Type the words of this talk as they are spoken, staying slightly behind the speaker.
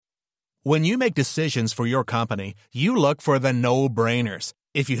When you make decisions for your company, you look for the no-brainers.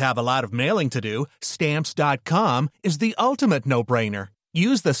 If you have a lot of mailing to do, Stamps.com is the ultimate no-brainer.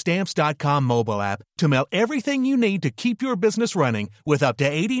 Use the Stamps.com mobile app to mail everything you need to keep your business running with up to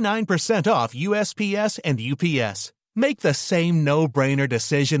 89% off USPS and UPS. Make the same no-brainer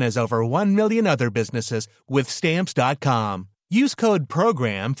decision as over 1 million other businesses with Stamps.com. Use code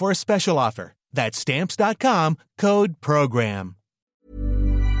PROGRAM for a special offer. That's Stamps.com, code PROGRAM.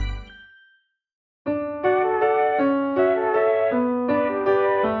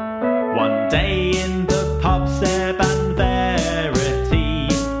 One day in the pub, Seb and Verity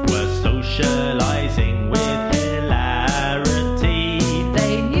were socialising with hilarity.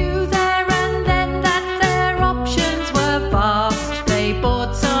 They knew there and then that their options were vast. They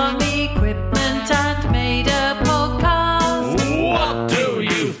bought some equipment and made a podcast. What do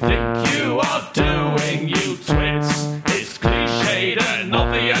you think you are doing, you twits? It's cliched and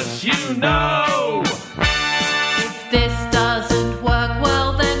obvious, you know. If this doesn't work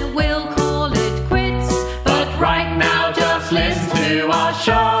well, then we'll call it quits. But right now, just listen to our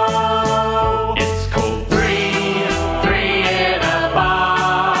show. It's called Three in a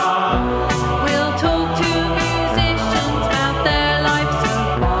Bar. We'll talk to musicians about their lives so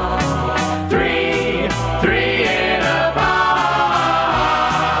far. Three in a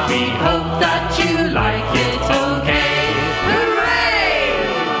bar. We hope that you like it, okay? Hooray!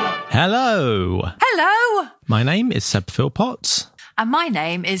 Hello, Hello! my name is Seb Philpott. And my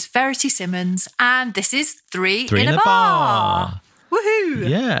name is Verity Simmons, and this is Three Three in a Bar. Woohoo!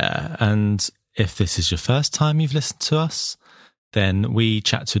 Yeah, and if this is your first time you've listened to us, then we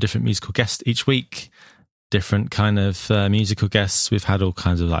chat to a different musical guest each week. Different kind of musical guests. We've had all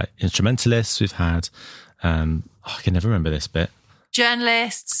kinds of like instrumentalists. We've had, I can never remember this bit.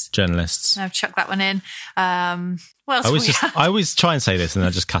 Journalists. I've chucked that one in. What else I always try and say this and then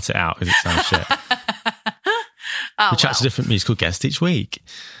I just cut it out because it sounds shit. We chat to different musical guests each week.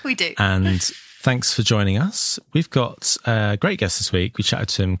 We do. And thanks for joining us. We've got a great guest this week. We chatted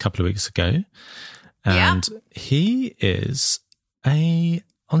to him a couple of weeks ago. And he is a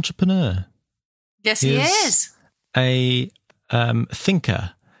entrepreneur. Yes, he is. A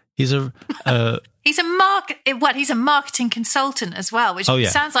thinker. He's a He's a marketing consultant as well, which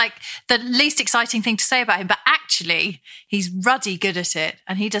sounds like the least exciting thing to say about him, but actually he's ruddy good at it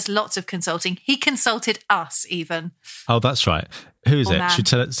and he does lots of consulting. He consulted us even. Oh, that's right. Who is it? Man.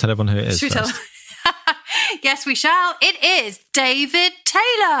 Should we tell everyone who it is first? Yes, we shall. It is David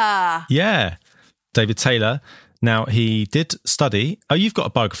Taylor. Yeah, David Taylor. Now, he did study... Oh, you've got a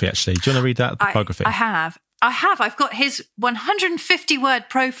biography, actually. Do you want to read that biography? I have. I've got his 150-word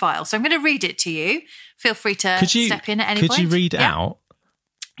profile, so I'm going to read it to you. Feel free to step in at any point. Could you read out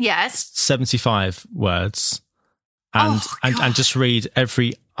Yes. 75 words and just read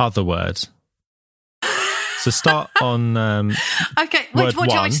every other word? So start on okay, what do you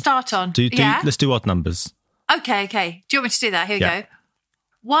want me to start on? Let's do odd numbers. Okay. Do you want me to do that? Here we go.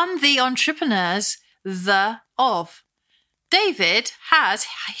 1, the entrepreneurs, the of. David has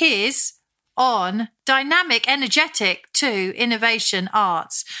his on dynamic, energetic. 2, innovation,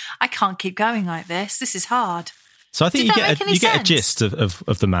 arts. I can't keep going like this. This is hard. So I think you get a gist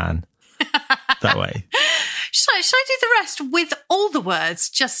of the man that way. Should I do the rest with all the words?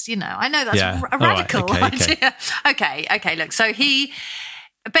 Just, I know that's a radical idea. Okay. Look, so he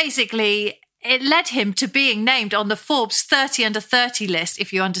basically... It led him to being named on the Forbes 30 under 30 list,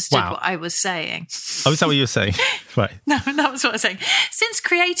 if you understood what I was saying. Oh, is that what you were saying? Right. No, that was what I was saying. Since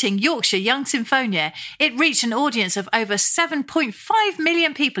creating Yorkshire Young Symphonia, it reached an audience of over 7.5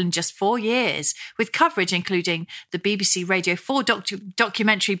 million people in just 4 years, with coverage including the BBC Radio 4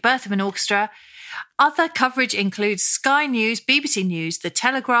 documentary Birth of an Orchestra. Other coverage includes Sky News, BBC News, The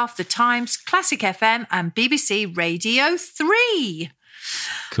Telegraph, The Times, Classic FM and BBC Radio 3.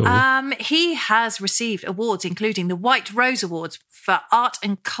 Cool. He has received awards, including the White Rose Awards for Art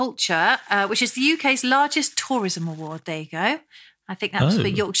and Culture, which is the UK's largest tourism award. There you go. I think that was for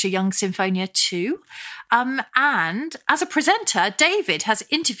Yorkshire Young Symphonia too. And as a presenter, David has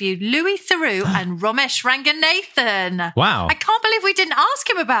interviewed Louis Theroux and Romesh Ranganathan. Wow. I can't believe we didn't ask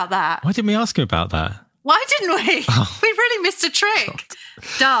him about that. Why didn't we ask him about that? Why didn't we? Oh. We really missed a trick.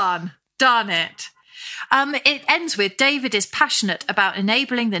 Darn it. It ends with David is passionate about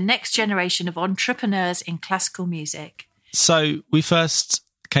enabling the next generation of entrepreneurs in classical music. So we first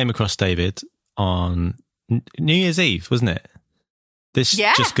came across David on New Year's Eve, wasn't it?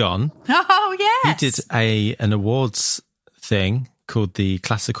 Just gone. Oh, yes. He did an awards thing called the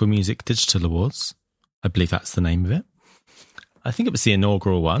Classical Music Digital Awards. I believe that's the name of it. I think it was the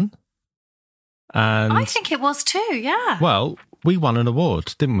inaugural one. And I think it was too, yeah. well, we won an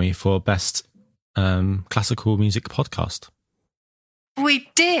award, didn't we, for best classical music podcast? We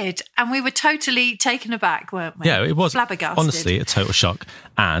did, and we were totally taken aback, weren't we? Yeah, it was flabbergasted. honestly a total shock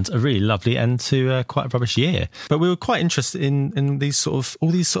and a really lovely end to quite a rubbish year. But we were quite interested in these all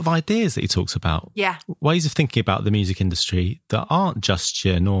these sort of ideas that he talks about. Yeah. Ways of thinking about the music industry that aren't just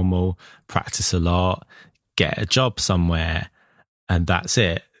your normal practice a lot, get a job somewhere, and that's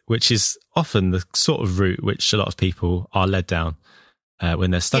it, which is often the sort of route which a lot of people are led down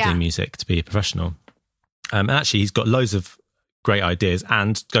when they're studying music to be a professional. And actually, he's got loads of great ideas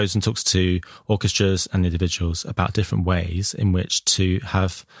and goes and talks to orchestras and individuals about different ways in which to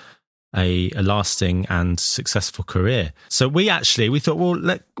have a lasting and successful career. So we thought,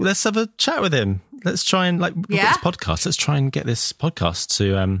 well, let's have a chat with him. Let's try and we've got this podcast. Let's try and get this podcast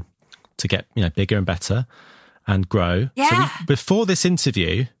to get bigger and better and grow. Yeah. So before this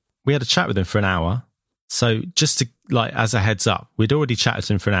interview, we had a chat with him for an hour. So just to as a heads up, we'd already chatted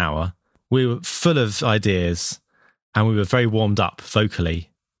to him for an hour. We were full of ideas. And we were very warmed up vocally.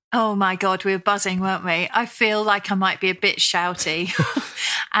 Oh my God, we were buzzing, weren't we? I feel like I might be a bit shouty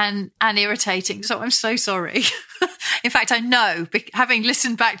and irritating, so I'm so sorry. In fact, I know, having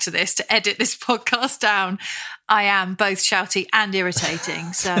listened back to this to edit this podcast down, I am both shouty and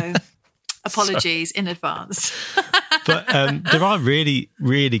irritating. So apologies in advance. But there are really,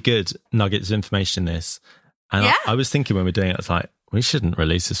 really good nuggets of information in this. And I was thinking when we were doing it, I was like, we shouldn't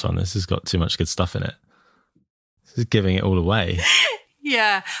release this one. This has got too much good stuff in it. This is giving it all away.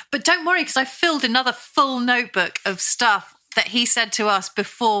 Yeah, but don't worry, because I filled another full notebook of stuff that he said to us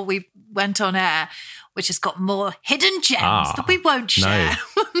before we went on air, which has got more hidden gems that we won't share.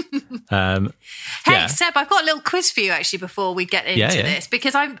 No. Hey, Seb, I've got a little quiz for you actually before we get into this,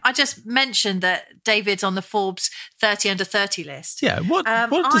 because I just mentioned that David's on the Forbes 30 under 30 list. Yeah, what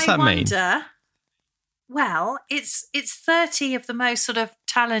does that mean? Well, it's 30 of the most sort of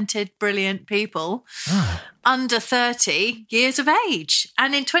talented, brilliant people under 30 years of age.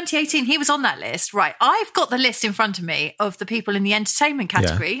 And in 2018, he was on that list. Right. I've got the list in front of me of the people in the entertainment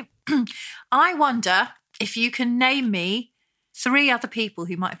category. Yeah. I wonder if you can name me 3 other people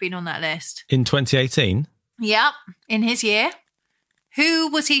who might have been on that list. In 2018? Yep. In his year. Who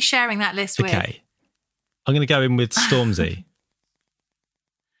was he sharing that list with? Okay. I'm going to go in with Stormzy.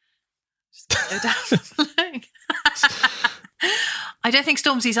 Go down. I don't think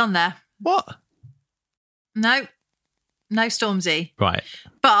Stormzy's on there. What? No Stormzy. Right.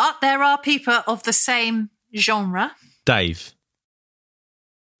 But there are people of the same genre. Dave's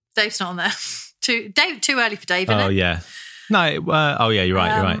not on there. Too early for Dave, isn't it? Oh, yeah. No, you're right, you're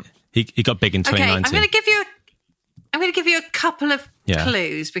right. He got big in 2019. Okay, I'm going to give you a couple of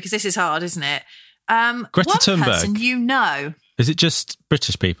clues, because this is hard, isn't it? Greta Thunberg. Person you know. Is it just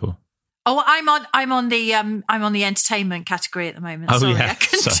British people? Oh, I'm on the entertainment category at the moment. Sorry, I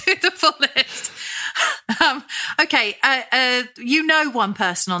couldn't do the full list. Okay, you know one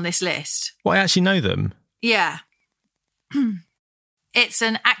person on this list. Well, I actually know them. Yeah, it's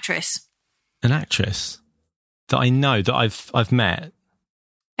an actress. An actress that I know, that I've met.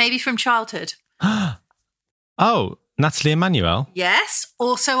 Maybe from childhood. Oh, Natalie Emmanuel. Yes,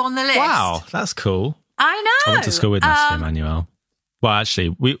 also on the list. Wow, that's cool. I know. I went to school with Natalie Emmanuel. Well,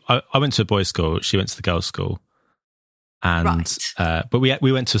 actually, I went to a boys' school. She went to the girls' school, and but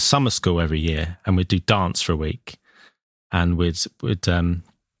we went to a summer school every year, and we'd do dance for a week, and we'd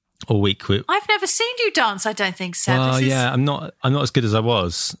all week. I've never seen you dance. I don't think so. Well, yeah, I'm not as good as I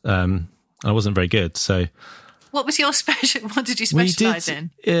was. I wasn't very good. So, what was your special? What did you specialise in?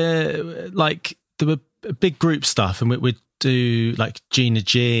 Like there were big group stuff, and we'd do like Gina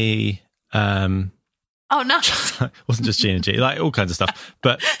G. Oh, no. It wasn't just Gina G, like all kinds of stuff.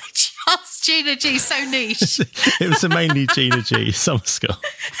 But just Gina G, so niche. It was mainly Gina G summer school.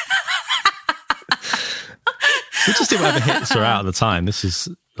 We just did whatever hits were out at the time. This is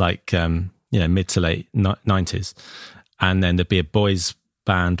like, mid to late 90s. And then there'd be a boys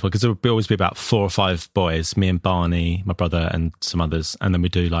band, because there would always be about 4 or 5 boys, me and Barney, my brother, and some others. And then we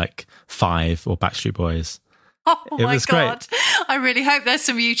do like 5 or Backstreet Boys. Oh my God. Great. I really hope there's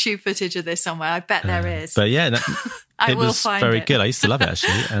some YouTube footage of this somewhere. I bet there is. But yeah, I it will was find very it. good. I used to love it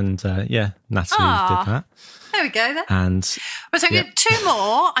actually. And Natalie did that. There we go then. And so I'm going to 2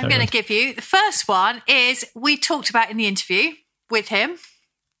 more I'm going to give you. The first one is we talked about in the interview with him.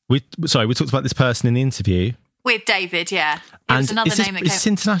 We talked about this person in the interview. With David, yeah. It was another name that came. Is this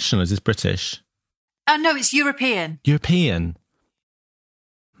international? Is this British? No, it's European. European.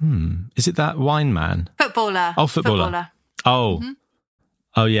 Is it that wine man? Footballer. Oh, footballer. Oh. Mm-hmm.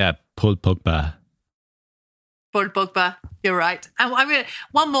 Oh, yeah. Paul Pogba. Paul Pogba. You're right. And I'm gonna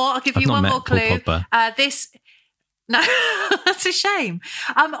one more. I'll give you one more clue. No, that's a shame.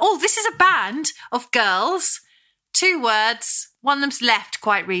 This is a band of girls. 2 words. One of them's left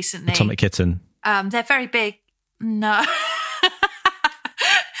quite recently. Atomic Kitten. They're very big. No.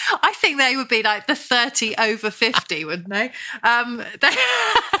 I think they would be like the 30 over 50, wouldn't they?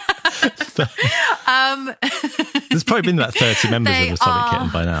 There's probably been about 30 members of Atomic Kitten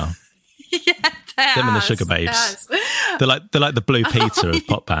by now. Yeah, them and the Sugar Babes. They're like the Blue Peter of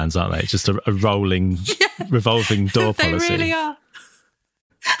pop bands, aren't they? It's just a rolling, revolving door policy. They really are.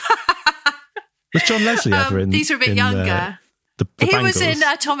 Was John Leslie ever in? These are a bit younger. He was in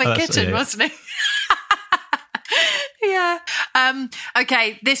Atomic Kitten, wasn't he? Yeah.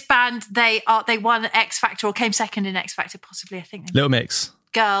 Okay. This band, they won X Factor or came second in X Factor, possibly. I think. Little Mix.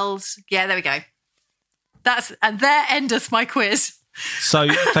 Girls. Yeah. There we go. And there endeth my quiz. So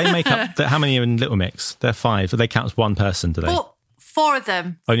they make up. How many are in Little Mix? They're 5. They count as one person, do they? 4 of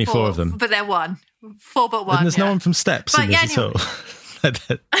them. Only 4 of them. But they're 1. 4 but 1. And there's no one from Steps in this anyway. at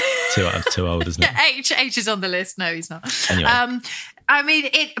all. 2 out of 2 old, isn't it? Yeah, H is on the list. No, he's not. Anyway.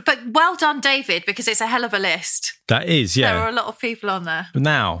 But well done, David, because it's a hell of a list. That is, yeah. There are a lot of people on there.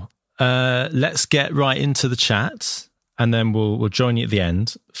 Now, let's get right into the chat, and then we'll join you at the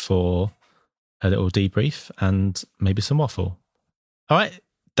end for a little debrief and maybe some waffle. All right,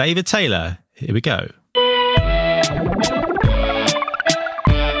 David Taylor, here we go.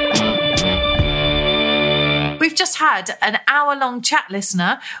 We've just had an hour-long chat,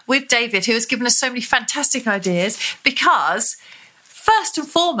 listener, with David, who has given us so many fantastic ideas because, first and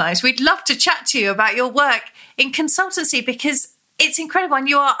foremost, we'd love to chat to you about your work in consultancy because it's incredible. And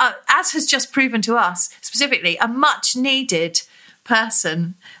you are, as has just proven to us, specifically, a much-needed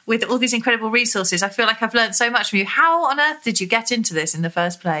person with all these incredible resources. I feel like I've learned so much from you. How on earth did you get into this in the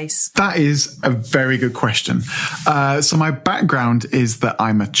first place? That is a very good question. So my background is that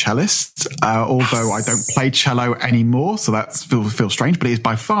I'm a cellist, although I don't play cello anymore, so that feels strange, but it is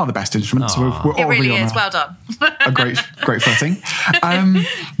by far the best instrument. So we're it really is. Well done. a great footing.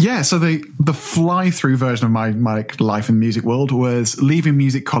 So the fly-through version of my life in the music world was leaving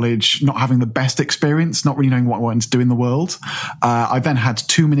music college, not having the best experience, not really knowing what I wanted to do in the world. I then had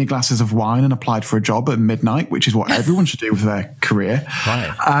too many glasses of wine and applied for a job at midnight, which is what everyone should do with their career.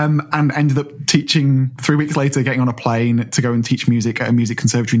 Right. And ended up teaching 3 weeks later, getting on a plane to go and teach music at a music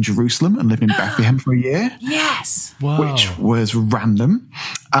conservatory in Jerusalem and lived in Bethlehem for a year. Yes. Wow. Which was random.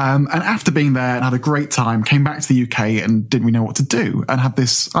 And after being there and had a great time, came back to the UK and didn't really know what to do and had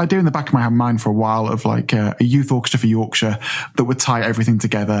this idea in the back of my mind for a while of like a youth orchestra for Yorkshire that would tie everything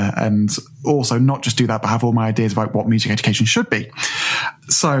together and also not just do that, but have all my ideas about what music education should be.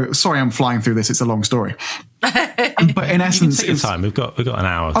 So sorry, I'm flying through this. It's a long story. But in essence, take your time. We've got an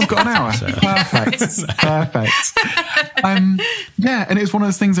hour. I've got an hour. Perfect. And it was one of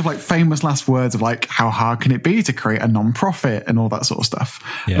those things of like famous last words of like, how hard can it be to create a non-profit and all that sort of stuff?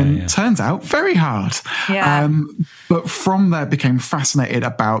 Turns out very hard. Yeah. But from there became fascinated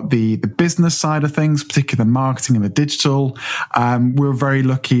about the business side of things, particularly the marketing and the digital. We were very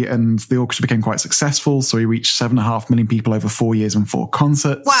lucky and the orchestra became quite successful. So we reached 7.5 million people over 4 years and 4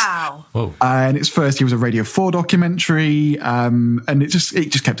 concerts. Wow. Whoa. And its first year was a Radio 4 documentary. And it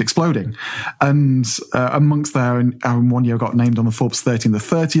just kept exploding. And amongst there, and 1 year I got named on the Forbes 30 and the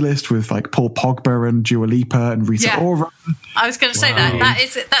 30 list with like Paul Pogba and Dua Lipa and Rita Ora. I was going to say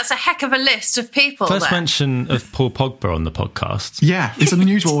that's a heck of a list of people. First mention of Paul Pogba on the podcast. Yeah, it's an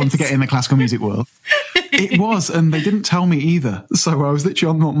unusual one to get in the classical music world. It was, and they didn't tell me either. So I was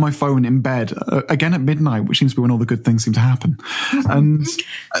literally on my phone in bed, again at midnight, which seems to be when all the good things seem to happen. And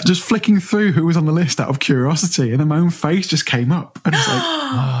just flicking through who was on the list out of curiosity, and then my own face just came up. And it's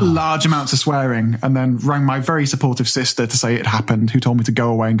like large amounts of swearing, and then rang my very supportive sister to say it happened, who told me to go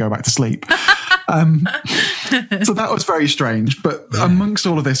away and go back to sleep. So that was very strange. But amongst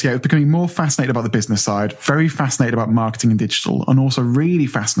all of this, I was becoming more fascinated about the business side, very fascinated about marketing and digital, and also really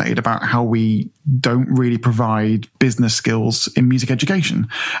fascinated about how we don't really provide business skills in music education.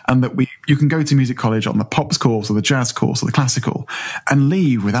 And that you can go to music college on the pops course or the jazz course or the classical and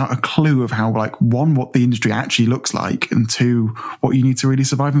leave without a clue of how, like, one, what the industry actually looks like, and 2, what you need to really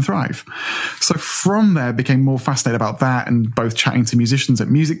survive and thrive. So from there, became more fascinated about that, and both chatting to musicians at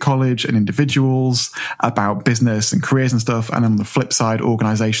music college and individuals about business and careers and stuff. And then on the flip side,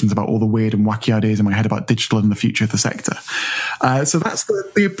 organizations about all the weird and wacky ideas in my head about digital and the future of the sector. So that's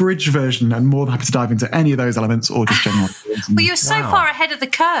the abridged version, and more than happy to dive into any of those elements or just general. Well, you're so far ahead of the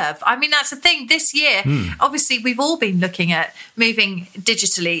curve. I mean, that's the thing. This year, obviously, we've all been looking at moving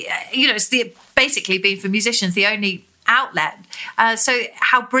digitally. It's basically been for musicians the only outlet. So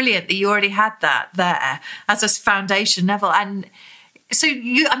how brilliant that you already had that there as a foundation level. And so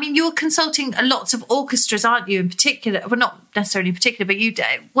you're consulting lots of orchestras, aren't you, in particular? Well, not necessarily in particular, but you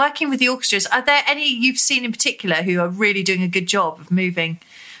working with the orchestras. Are there any you've seen in particular who are really doing a good job of moving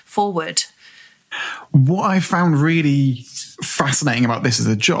forward? What I found really fascinating about this as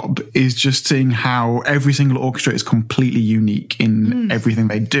a job is just seeing how every single orchestra is completely unique in everything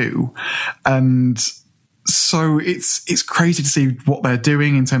they do. And so it's crazy to see what they're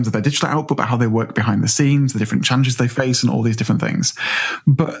doing in terms of their digital output, but how they work behind the scenes, the different challenges they face and all these different things.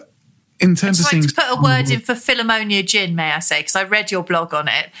 But in terms of things, to put a word in for Philharmonia Gin, may I say, because I read your blog on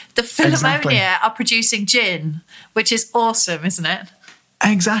it. The Philharmonia are producing gin, which is awesome, isn't it?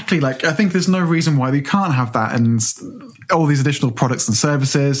 Exactly. Like, I think there's no reason why we can't have that and all these additional products and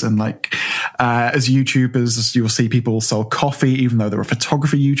services. And like, as YouTubers, you'll see people sell coffee, even though they're a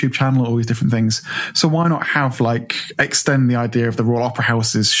photography YouTube channel, all these different things. So why not have extend the idea of the Royal Opera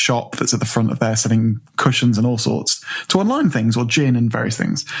House's shop that's at the front of there selling cushions and all sorts to online things or gin and various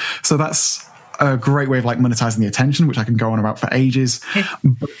things. So that's a great way of monetizing the attention, which I can go on about for ages.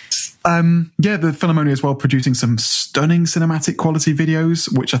 But, the Philharmonia as well, producing some stunning cinematic quality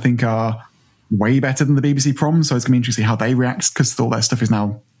videos, which I think are way better than the BBC Proms. So it's going to be interesting how they react, because all their stuff is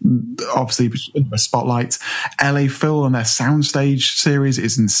now obviously in the spotlight. LA Phil and their Soundstage series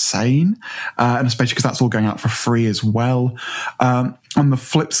is insane, and especially because that's all going out for free as well. On the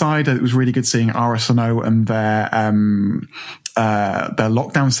flip side, it was really good seeing RSNO and their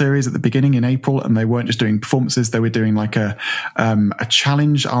lockdown series at the beginning in April, and they weren't just doing performances, they were doing a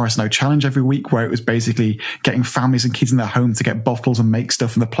challenge, RSNO challenge every week, where it was basically getting families and kids in their home to get bottles and make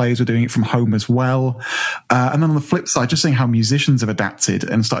stuff, and the players were doing it from home as well. And then on the flip side, just seeing how musicians have adapted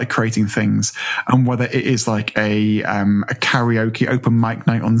and started creating things, and whether it is a karaoke open mic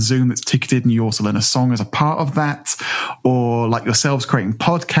night on Zoom that's ticketed and you also learn a song as a part of that, or like yourselves creating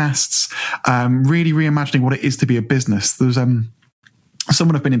podcasts, really reimagining what it is to be a business. There's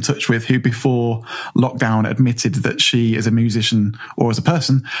someone I've been in touch with who before lockdown admitted that she as a musician or as a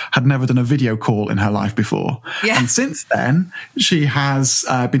person had never done a video call in her life before. Yeah. And since then, she has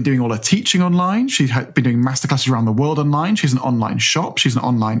been doing all her teaching online. She's been doing masterclasses around the world online. She's an online shop. She's an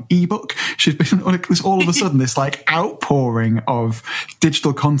online ebook. She's been all of a sudden this outpouring of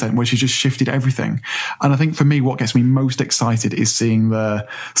digital content where she's just shifted everything. And I think for me, what gets me most excited is seeing the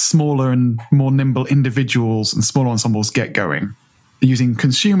smaller and more nimble individuals and smaller ensembles get going, using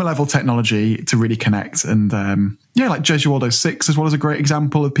consumer level technology to really connect. And like Gesualdo 6 as well as a great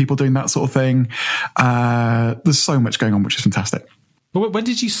example of people doing that sort of thing. There's so much going on, which is fantastic. But when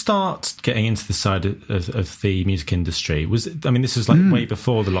did you start getting into the side of the music industry? This was way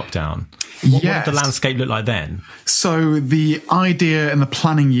before the lockdown. What did the landscape look like then? So the idea and the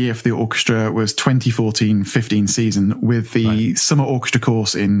planning year for the orchestra was 2014-15 season, with the summer orchestra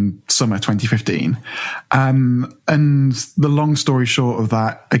course in summer 2015. And the long story short of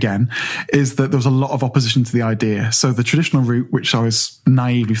that, again, is that there was a lot of opposition to the idea. So the traditional route, which I was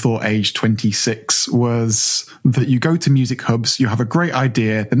naively thought age 26, was that you go to music hubs, you have a great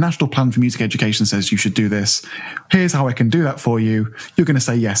idea, the National Plan for Music Education says you should do this, here's how I can do that for you, you're going to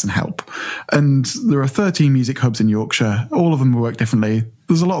say yes and help. And there are 13 music hubs in Yorkshire, all of them work differently,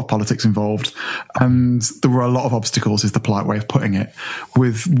 there's a lot of politics involved, and there were a lot of obstacles is the polite way of putting it,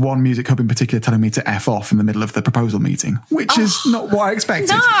 with one music hub in particular telling me to F off in the middle of the proposal meeting, which is not what I expected.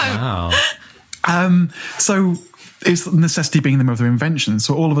 No! Wow. So it's necessity being the mother of invention.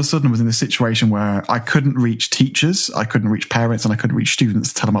 So all of a sudden I was in this situation where I couldn't reach teachers, I couldn't reach parents, and I couldn't reach students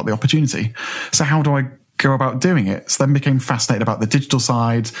to tell them about the opportunity. So how do I go about doing it? So then became fascinated about the digital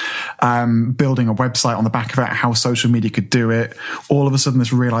side, building a website on the back of it, how social media could do it. All of a sudden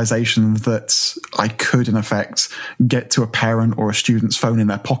this realization that I could in effect get to a parent or a student's phone in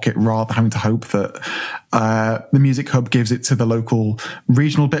their pocket rather than having to hope that the music hub gives it to the local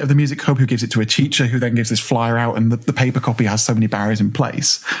regional bit of the music hub, who gives it to a teacher, who then gives this flyer out, and the paper copy has so many barriers in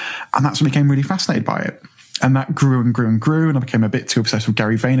place. And that's when I became really fascinated by it. And that grew and grew and grew, and I became a bit too obsessed with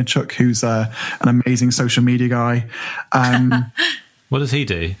Gary Vaynerchuk, who's an amazing social media guy. What does he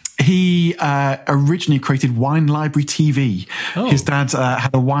do? He originally created Wine Library TV. Oh. His dad had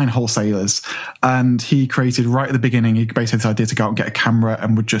a wine wholesalers, and he created right at the beginning, he basically had this idea to go out and get a camera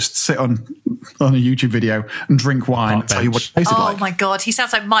and would just sit on a YouTube video and drink wine and tell you what it tasted like. Oh my God, he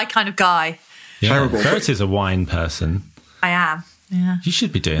sounds like my kind of guy. Yeah, terrible. Verity's a wine person. I am. Yeah. You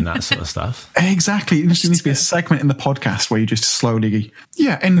should be doing that sort of stuff. Exactly. It needs to be a segment in the podcast where you just slowly,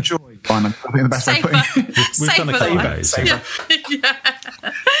 enjoy wine. I think the best way of putting it. We've done a couple of those. Yeah.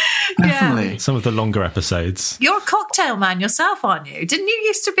 Definitely. Some of the longer episodes. You're a cocktail man yourself, aren't you? Didn't you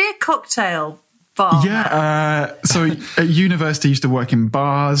used to be a cocktail bar? Yeah, so at university, I used to work in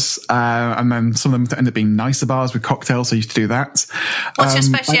bars, and then some of them ended up being nicer bars with cocktails, so I used to do that. What's your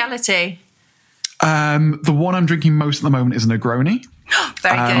speciality? The one I'm drinking most at the moment is a Negroni.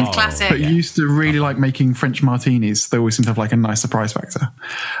 Very good, classic. But you used to really like making French martinis. They always seem to have like a nice surprise factor.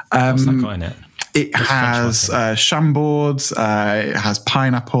 What's that got in it? It has Chambord, it has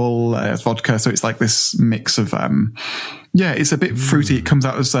pineapple, it has vodka. So it's like this mix of, it's a bit fruity. It comes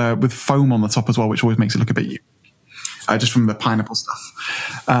out as with foam on the top as well, which always makes it look a bit just from the pineapple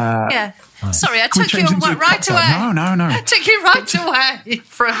stuff. Yeah. Sorry, I took you right away. No. I took you right away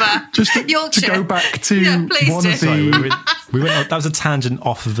from just Yorkshire. To go back to one of the... Sorry, we went. That was a tangent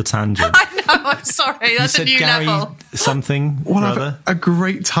off of the tangent. I know, I'm sorry. That's a new Gary level. Something. Well, I have a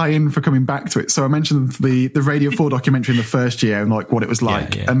great tie-in for coming back to it. So I mentioned the Radio 4 documentary in the first year and like what it was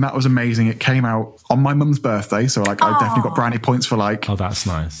like. Yeah. And that was amazing. It came out on my mum's birthday. So like I definitely got brownie points for like... Oh, that's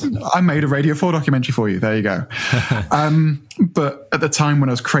nice. I made a Radio 4 documentary for you. There you go. But at the time when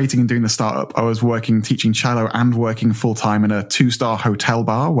I was creating and doing the startup, I was teaching cello and working full-time in a 2-star hotel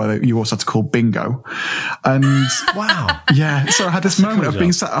bar where you also had to call bingo. And wow. Yeah. So I had this moment of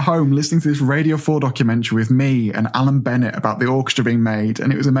being sat at home listening to this Radio 4 documentary with me and Alan Bennett about the orchestra being made.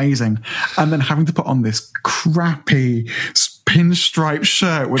 And it was amazing. And then having to put on this crappy pinstripe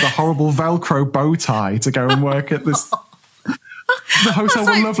shirt with a horrible Velcro bow tie to go and work at this... The hotel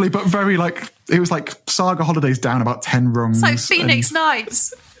were lovely, but very it was like Saga Holidays down about 10 rungs. It's like Phoenix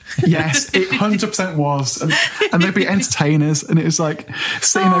Nights. Yes, it 100% was. And they'd be entertainers. And it was like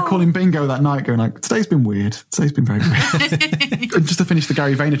sitting there calling bingo that night going like, today's been weird. Today's been very weird. And just to finish the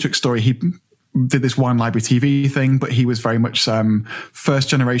Gary Vaynerchuk story, he did this Wine Library TV thing, but he was very much first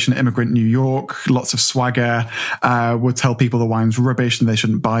generation immigrant New York, lots of swagger, would tell people the wine's rubbish and they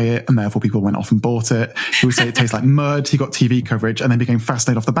shouldn't buy it, and therefore people went off and bought it. He would say it tastes like mud. He got TV coverage and then became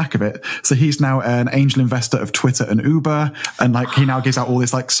fascinated off the back of it. So he's now an angel investor of Twitter and Uber, and he now gives out all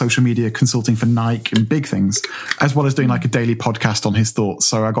this social media consulting for Nike and big things, as well as doing a daily podcast on his thoughts.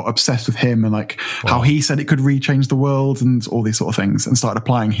 So I got obsessed with him and how he said it could rechange the world and all these sort of things, and started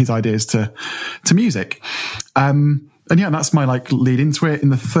applying his ideas to music. And that's my lead into it. In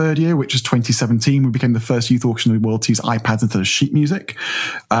the third year, which is 2017, we became the first youth auction in the world to use iPads instead of sheet music.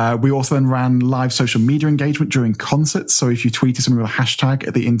 We also then ran live social media engagement during concerts. So if you tweeted something with a hashtag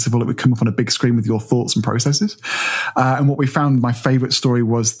at the interval, it would come up on a big screen with your thoughts and processes. And what we found, my favorite story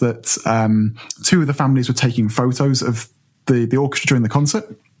was that 2 of the families were taking photos of the orchestra during the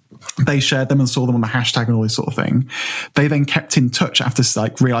concert. They shared them and saw them on the hashtag and all this sort of thing. They then kept in touch after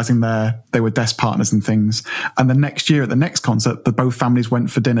realizing they were desk partners and things. And the next year at the next concert, both families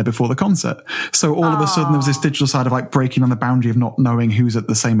went for dinner before the concert. So all of a sudden there was this digital side of breaking on the boundary of not knowing who's at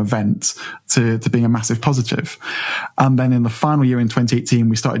the same event to being a massive positive. And then in the final year in 2018,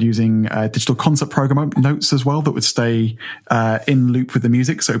 we started using digital concert program notes as well that would stay in loop with the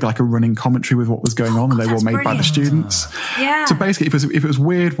music. So it'd be like a running commentary with what was going on, and they were all made by the students. Yeah. So basically, if it was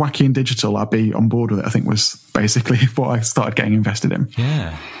weird, wacky and digital, I'd be on board with it, I think, was basically what I started getting invested in.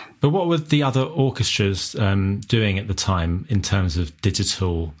 Yeah. But what were the other orchestras doing at the time in terms of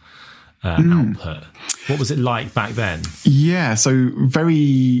digital output? What was it like back then? Yeah, so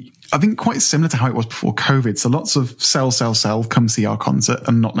I think quite similar to how it was before COVID. So lots of sell, come see our concert,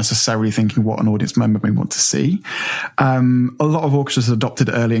 and not necessarily thinking what an audience member may want to see. A lot of orchestras adopted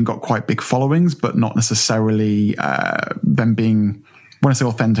early and got quite big followings, but not necessarily them being... When I say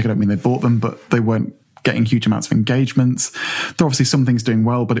authentic, I don't mean they bought them, but they weren't getting huge amounts of engagement. There are obviously some things doing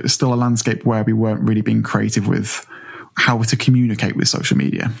well, but it was still a landscape where we weren't really being creative with how to communicate with social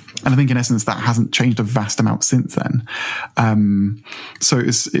media. And I think in essence, that hasn't changed a vast amount since then. So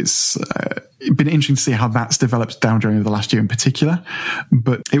it's been interesting to see how that's developed down during the last year in particular.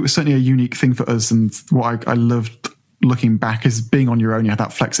 But it was certainly a unique thing for us. And what I loved looking back is being on your own, you have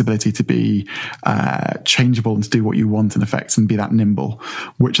that flexibility to be changeable and to do what you want in effect and be that nimble,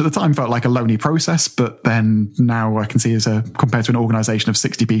 which at the time felt like a lonely process. But then now I can see compared to an organization of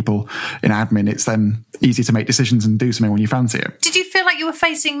 60 people in admin, it's then easy to make decisions and do something when you fancy it. Did you feel like you were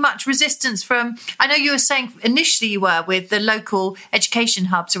facing much resistance from, I know you were saying initially you were with the local education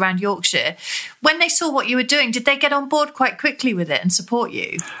hubs around Yorkshire. When they saw what you were doing, did they get on board quite quickly with it and support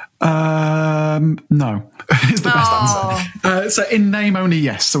you? No, is the best answer. So in name only,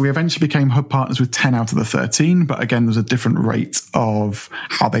 yes. So we eventually became hub partners with 10 out of the 13, but again, there's a different rate of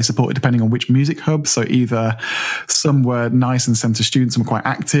how they supported depending on which music hub. So either some were nice and sent to students and were quite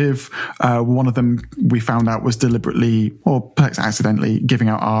active. One of them we found out was deliberately or perhaps accidentally by giving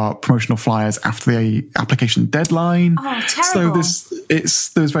out our promotional flyers after the application deadline. Oh, terrible. So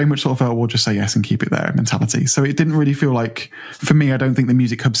there's very much sort of we'll just say yes and keep it there mentality. So it didn't really feel like, for me, I don't think the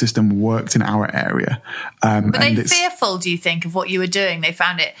Music Hub system worked in our area. Were they fearful, do you think, of what you were doing? They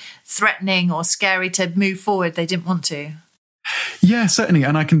found it threatening or scary to move forward. They didn't want to. Yeah, certainly.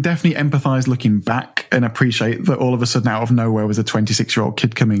 And I can definitely empathise looking back and appreciate that all of a sudden out of nowhere was a 26-year-old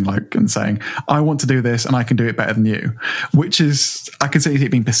kid coming and saying, I want to do this and I can do it better than you, which is, I could see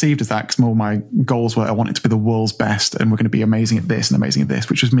it being perceived as that, because more my goals were I wanted to be the world's best and we're going to be amazing at this and amazing at this,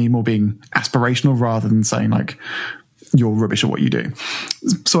 which was me more being aspirational rather than saying like, you're rubbish at what you do.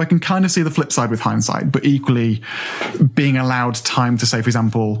 So I can kind of see the flip side with hindsight, but equally being allowed time to say, for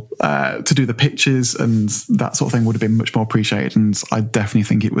example, to do the pitches and that sort of thing would have been much more appreciated. And I definitely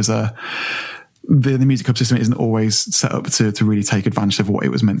think it was the Music Hub system isn't always set up to really take advantage of what it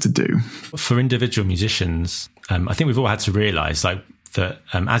was meant to do. For individual musicians, I think we've all had to realise like that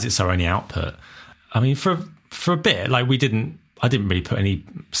as it's our only output. I mean, for a bit, like I didn't really put any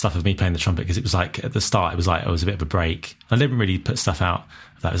stuff of me playing the trumpet because it was like at the start, it was like, it was a bit of a break. I didn't really put stuff out.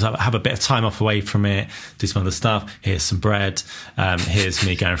 That was like, have a bit of time off away from it, do some other stuff. Here's some bread. Here's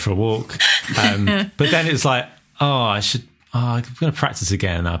me going for a walk. But then it's like, I'm going to practice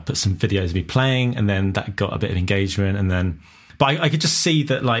again. And I put some videos of me playing, and then that got a bit of engagement. And then, but I could just see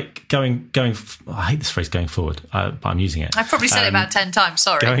that like going, I hate this phrase, going forward, but I'm using it. I've probably said it about 10 times,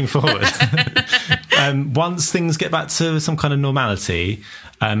 sorry. Going forward. Once things get back to some kind of normality,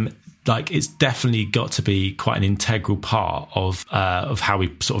 like it's definitely got to be quite an integral part of how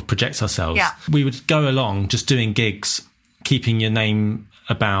we sort of project ourselves. Yeah. We would go along just doing gigs, keeping your name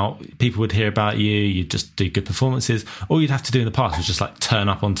about, people would hear about you, you'd just do good performances. All you'd have to do in the past was just like turn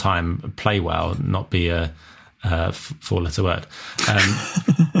up on time, play well, not be a 4-letter word.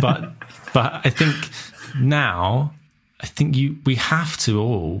 But I think now, we have to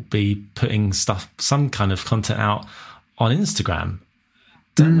all be putting some kind of content out on Instagram,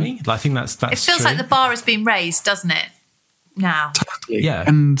 don't we? Like, I think that's it feels true. like the bar has been raised, doesn't it? Now. Totally. Yeah.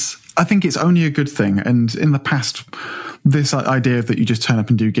 And I think it's only a good thing. And in the past, this idea that you just turn up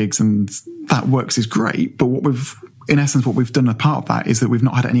and do gigs and that works is great. But what we've done as part of that is that we've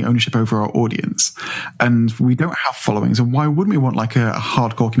not had any ownership over our audience, and we don't have followings. And why wouldn't we want like a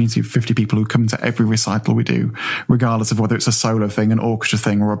hardcore community of 50 people who come to every recital we do, regardless of whether it's a solo thing, an orchestra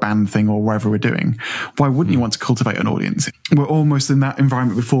thing, or a band thing, or whatever we're doing? Why wouldn't you want to cultivate an audience? We're almost in that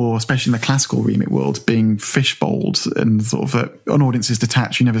environment before, especially in the classical remit world, being fishbowled and sort of an audience is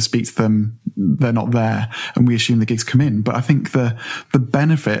detached. You never speak to them. They're not there. And we assume the gigs come in. But I think the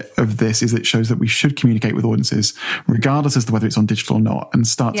benefit of this is it shows that we should communicate with audiences, regardless as to whether it's on digital or not, and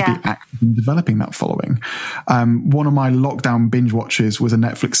start to be active in developing that following. One of my lockdown binge watches was a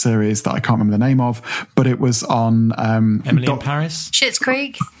Netflix series that I can't remember the name of, but it was on Emily in Paris, Schitt's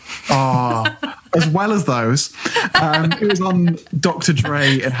Creek. As well as those, it was on Dr.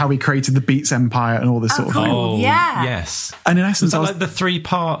 Dre and how he created the Beats Empire and all this sort of thing. Oh, yeah. Yes. And in essence, was that like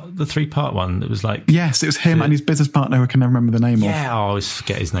the three-part one that was like... Yes, it was him and his business partner who I can never remember the name of. Yeah, I always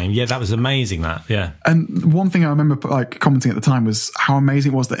forget his name. Yeah, that was amazing, that, yeah. And one thing I remember like commenting at the time was how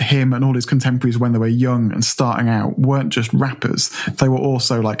amazing it was that him and all his contemporaries, when they were young and starting out, weren't just rappers. They were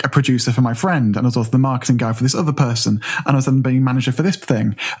also like a producer for my friend, and I was also the marketing guy for this other person, and I was then being manager for this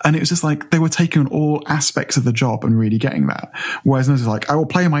thing. And it was just like they were taking on all aspects of the job and really getting that. Whereas this is like, I will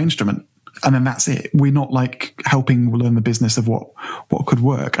play my instrument and then that's it. We're not like helping learn the business of what could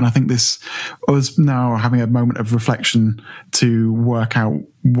work. And I think this us now having a moment of reflection to work out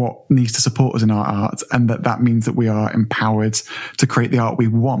what needs to support us in our art, and that means that we are empowered to create the art we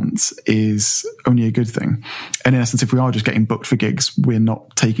want, is only a good thing. And in essence, if we are just getting booked for gigs, we're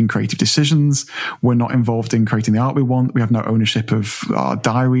not taking creative decisions. We're not involved in creating the art we want. We have no ownership of our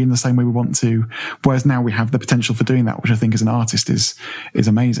diary in the same way we want to. Whereas now we have the potential for doing that, which I think as an artist is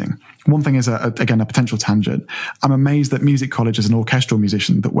amazing. One thing is, again, a potential tangent. I'm amazed that music college as an orchestral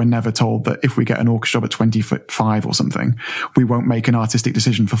musician, that we're never told that if we get an orchestra job at 25 or something, we won't make an artistic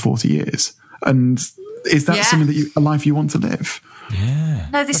decision for 40 years. And is that something that a life you want to live? Yeah.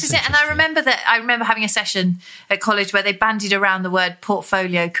 No, this is it. And I remember having a session at college where they bandied around the word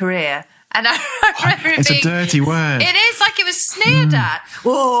portfolio career. And I remember it's a dirty word. It is, like it was sneered at.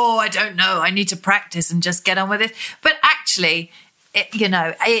 Oh, I don't know. I need to practice and just get on with it. But actually, it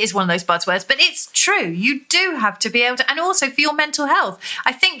is one of those buzzwords, but it's true. You do have to be able to, and also for your mental health.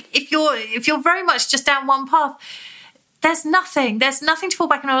 I think if you're very much just down one path, there's nothing to fall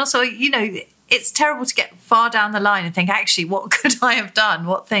back on. Also, it's terrible to get far down the line and think, actually, what could I have done?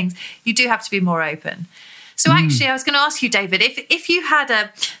 What things? You do have to be more open. So actually, I was going to ask you, David, if you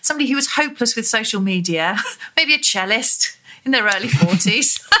had somebody who was hopeless with social media, maybe a cellist in their early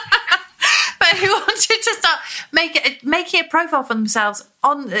 40s. But who wanted to start making a profile for themselves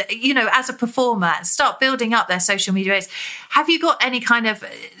on, as a performer, start building up their social media base. Have you got any kind of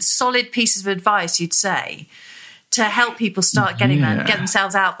solid pieces of advice you'd say to help people start get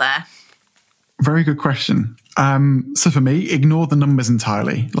themselves out there? Very good question. So for me, ignore the numbers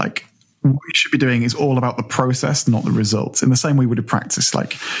entirely. Like, what you should be doing is all about the process, not the results. In the same way we would practice,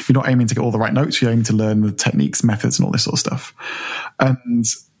 like you're not aiming to get all the right notes, you're aiming to learn the techniques, methods, and all this sort of stuff. And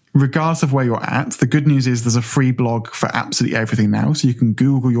regardless of where you're at, the good news is there's a free blog for absolutely everything now. So you can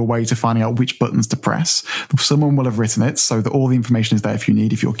Google your way to finding out which buttons to press. Someone will have written it so that all the information is there if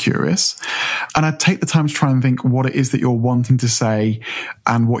you're curious. And I'd take the time to try and think what it is that you're wanting to say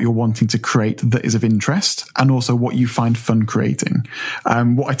and what you're wanting to create that is of interest, and also what you find fun creating.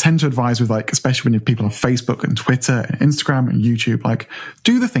 What I tend to advise with, like, especially when people have Facebook and Twitter and Instagram and YouTube, like,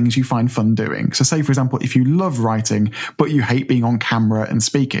 do the things you find fun doing. So say, for example, if you love writing, but you hate being on camera and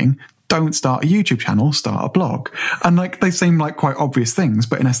speaking, don't start a YouTube channel, start a blog. And like, they seem like quite obvious things,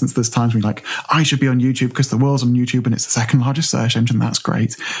 but in essence, there's times when you're like, I should be on YouTube because the world's on YouTube and it's the second largest search engine. That's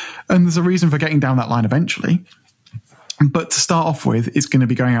great. And there's a reason for getting down that line eventually. But to start off with, it's going to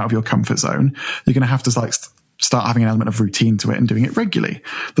be going out of your comfort zone. You're going to have to start having an element of routine to it and doing it regularly.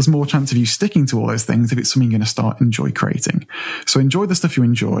 There's more chance of you sticking to all those things if it's something you're going to start enjoy creating. So enjoy the stuff you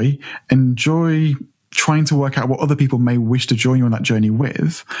enjoy trying to work out what other people may wish to join you on that journey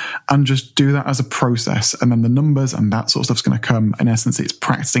with, and just do that as a process. And then the numbers and that sort of stuff's going to come. In essence, it's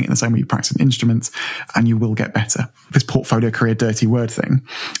practicing it in the same way you practice an instrument, and you will get better. This portfolio career dirty word thing,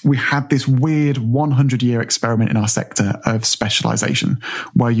 we had this weird 100-year experiment in our sector of specialization,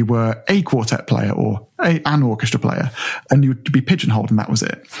 where you were a quartet player or an orchestra player, and you would be pigeonholed, and that was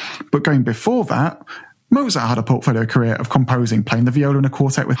it. But going before that, Mozart had a portfolio career of composing, playing the viola in a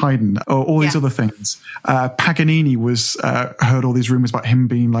quartet with Haydn, or all these other things. Paganini heard all these rumors about him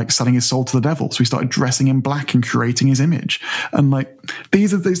being like selling his soul to the devil. So he started dressing in black and curating his image. And like,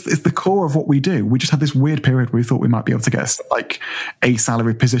 it's the core of what we do. We just had this weird period where we thought we might be able to get a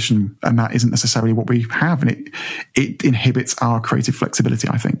salaried position, and that isn't necessarily what we have. And it inhibits our creative flexibility,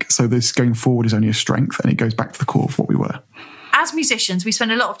 I think. So this going forward is only a strength, and it goes back to the core of what we were. As musicians, we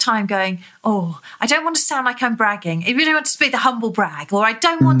spend a lot of time going, I don't want to sound like I'm bragging. I really want to be the humble brag, or I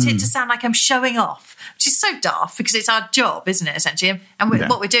don't want it to sound like I'm showing off, which is so daft because it's our job, isn't it, essentially? And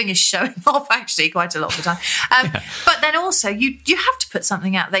what we're doing is showing off, actually, quite a lot of the time. But then also, you have to put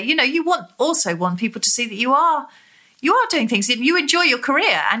something out there. You want people to see that you are doing things, and you enjoy your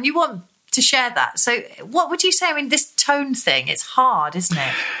career, and you want to share that. So what would you say? I mean, this tone thing, it's hard, isn't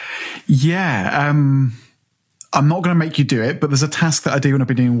it? Yeah. I'm not going to make you do it, but there's a task that I do when I've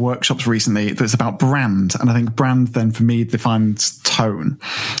been doing workshops recently that's about brand. And I think brand then for me defines tone.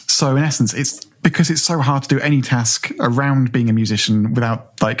 So in essence, it's because it's so hard to do any task around being a musician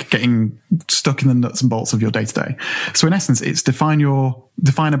without like getting stuck in the nuts and bolts of your day to day. So in essence, it's define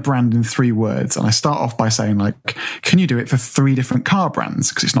a brand in 3 words. And I start off by saying like, can you do it for 3 different car brands?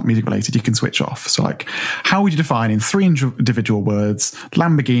 Because it's not music related, you can switch off. So like, how would you define in 3 individual words,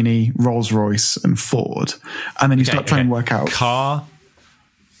 Lamborghini, Rolls-Royce and Ford? And then you start trying to work out. Car,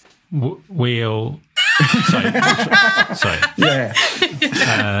 wheel. Sorry. Yeah.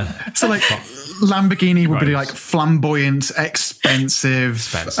 So like Lamborghini would be like flamboyant,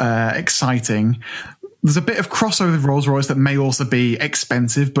 expensive. Exciting. There's a bit of crossover with Rolls-Royce that may also be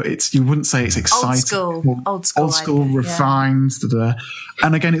expensive, but you wouldn't say it's exciting. Old school, refined. Yeah.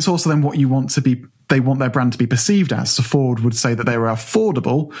 And again, it's also then what you want to be. They want their brand to be perceived as. So Ford would say that they were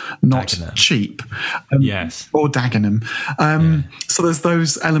affordable, not Dagenham. Cheap. Yes. Or Dagenham. So there's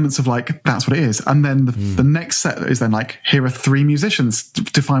those elements of like, that's what it is. And then the next set is then like, here are 3 musicians to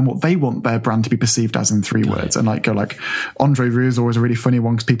define what they want their brand to be perceived as in 3 words. And like, go like, Andre Rieu is always a really funny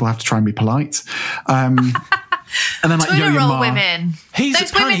one because people have to try and be polite. And then like Toilet roll women.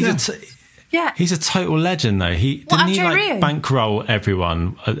 He's a total legend, though. Didn't he bankroll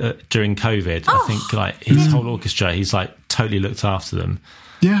everyone during COVID? I think like his whole orchestra. He's like totally looked after them.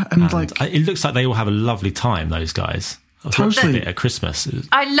 Yeah, and it looks like they all have a lovely time. Those guys. Totally. At Christmas.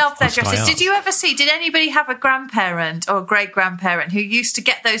 I love their dresses. Did anybody have a grandparent or a great grandparent who used to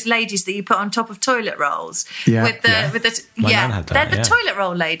get those ladies that you put on top of toilet rolls? Yeah. My nan had that, they're the toilet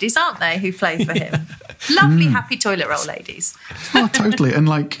roll ladies, aren't they? Who play for him? Lovely, happy toilet roll ladies. Oh, totally. And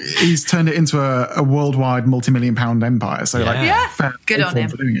like he's turned it into a worldwide multi-million-pound empire. So fair good on him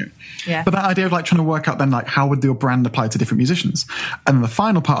for doing it. Yeah. But that idea of like trying to work out then like how would your brand apply to different musicians? And then the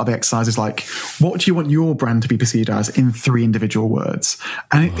final part of the exercise is like, what do you want your brand to be perceived as in 3 individual words?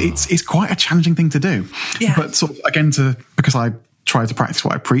 And it's quite a challenging thing to do. Yeah. But sort of again because I try to practice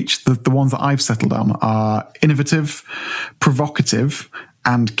what I preach. The ones that I've settled on are innovative, provocative,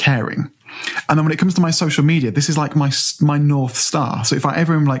 and caring. And then when it comes to my social media, this is like my North Star. So if I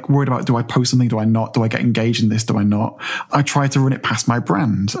ever am like worried about, do I post something? Do I not? Do I get engaged in this? Do I not? I try to run it past my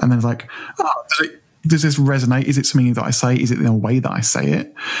brand. And then it's like, does this resonate? Is it something that I say? Is it in a way that I say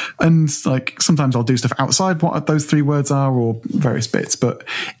it? And like, sometimes I'll do stuff outside what those 3 words are or various bits. But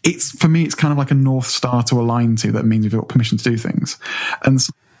for me, it's kind of like a North Star to align to that means you've got permission to do things. And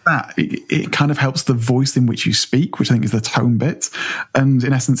so that it kind of helps the voice in which you speak, which I think is the tone bit. And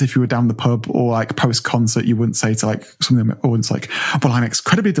in essence, if you were down the pub or like post concert, you wouldn't say to like some of the audience like, well, I'm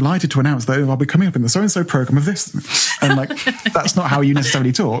incredibly delighted to announce that I'll be coming up in the so-and-so program of this. And like, that's not how you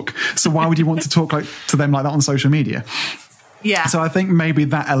necessarily talk. So why would you want to talk like to them like that on social media? Yeah. So I think maybe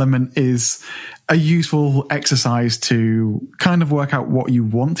that element is a useful exercise to kind of work out what you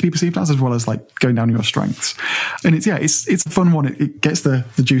want to be perceived as well as like going down your strengths. And it's a fun one. It gets the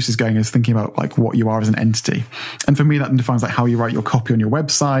juices going as thinking about like what you are as an entity. And for me, that defines like how you write your copy on your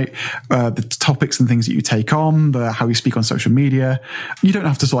website, the topics and things that you take on, how you speak on social media. You don't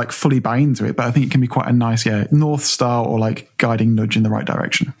have to sort of like fully buy into it, but I think it can be quite a nice, North Star or like guiding nudge in the right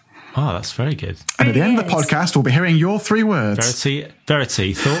direction. Oh, that's very good. And at the end of the podcast, we'll be hearing your 3 words.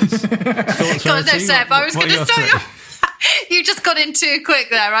 Verity, thoughts? Thoughts, God, no, Verity? Seb, I was going to say. start you just got in too quick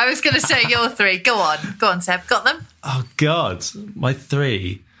there. I was going to say your 3. Go on, Seb. Got them? Oh, God. My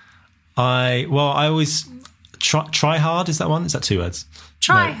 3. I always try hard. Is that one? Is that 2 words?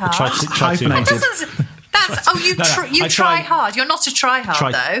 Try hard. Try too hard. You try hard. You're not a try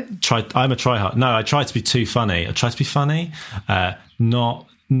hard, though. I'm a try hard. No, I try to be too funny. I try to be funny,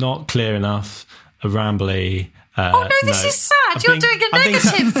 not clear enough, rambly. This is sad. You're doing a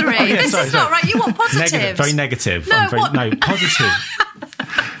negative 3. This is not right. You want positives. Very negative. No, positive.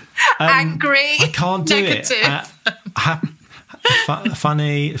 Angry. I can't do negative. it.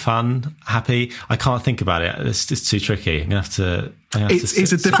 Funny, fun, happy. I can't think about it. It's too tricky. I'm gonna have to.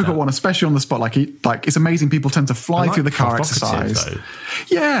 It's a difficult one, especially on the spot. Like it's amazing. People tend to fly through the car exercise. Though.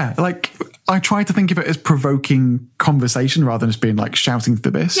 Yeah, like I try to think of it as provoking conversation rather than just being like shouting to the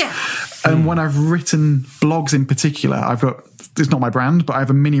abyss. Yeah. And when I've written blogs in particular, it's not my brand, but I have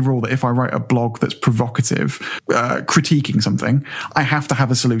a mini rule that if I write a blog that's provocative, critiquing something, I have to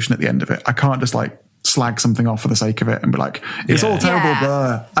have a solution at the end of it. I can't just like slag something off for the sake of it and be like, it's all terrible,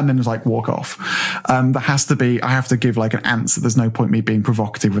 blah, and then just like walk off. There has to be, I have to give like an answer. There's no point me being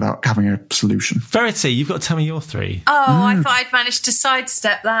provocative without having a solution. Verity, you've got to tell me your 3. Oh, I thought I'd managed to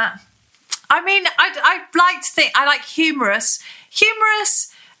sidestep that. I mean, I like to think, I like humorous,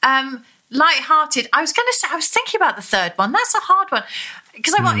 light-hearted. I was thinking about the 3rd one. That's a hard one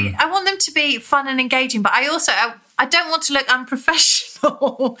because I want them to be fun and engaging, but I don't want to look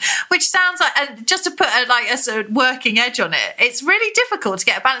unprofessional, which sounds like, just to put a sort of working edge on it, it's really difficult to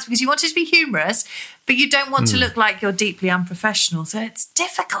get a balance because you want it to be humorous, but you don't want to look like you're deeply unprofessional. So it's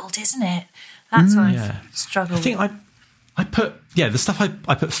difficult, isn't it? That's what I struggle with. I think I put, the stuff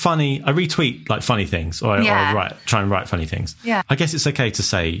I put funny, I retweet like funny things or try and write funny things. Yeah. I guess it's okay to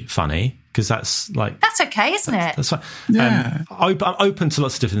say funny because that's okay, isn't it? That's fine. Yeah. I'm open to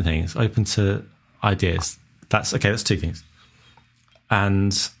lots of different things, open to ideas. That's okay. That's 2 things.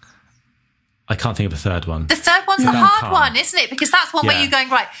 And I can't think of a 3rd one. The 3rd one's the hard one, isn't it? Because that's one where you're going,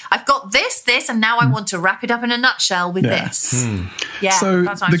 right, I've got this, and now I want to wrap it up in a nutshell with this. Yeah. So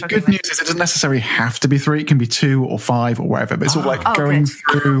the good news is it doesn't necessarily have to be 3. It can be 2 or 5 or whatever, but it's all like going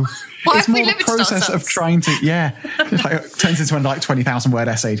through. Well, it's more a process of trying to, it turns into a 20,000 word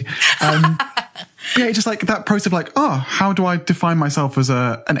essay. Just like that process of like, how do I define myself as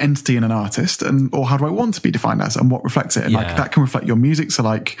an entity and an artist, or how do I want to be defined as, and what reflects it? And like that can reflect your music. So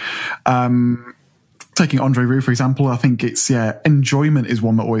like, taking Andre Rieu, for example, I think it's, enjoyment is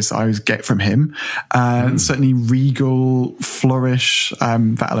one that I always get from him. And certainly regal, flourish,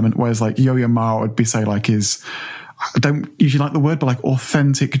 that element. Whereas like Yo-Yo Ma would be say like I don't usually like the word, but like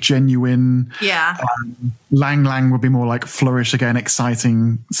authentic, genuine. Yeah. Lang Lang would be more like flourish again,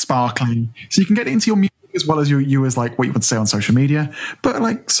 exciting, sparkling. So you can get into your music as well as you as like what you would say on social media. But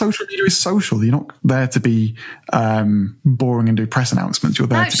like social media is social. You're not there to be boring and do press announcements. You're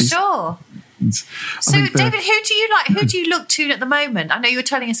there to be. Sure. So, David, who do you like? Who do you look to at the moment? I know you were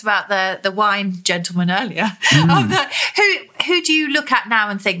telling us about the wine gentleman earlier. Who do you look at now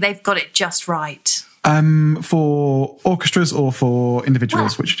and think they've got it just right? For orchestras or for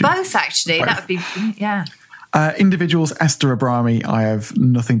individuals? Both, actually. Both. That would be, Individuals, Esther Abrami, I have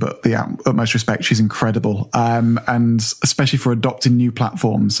nothing but the utmost respect. She's incredible. And especially for adopting new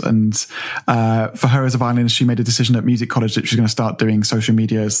platforms. And for her as a violinist, she made a decision at music college that she's going to start doing social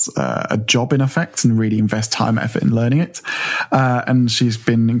media as a job in effect and really invest time, effort in learning it. And she's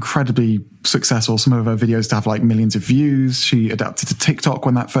been incredibly successful. Some of her videos to have like millions of views. She adapted to TikTok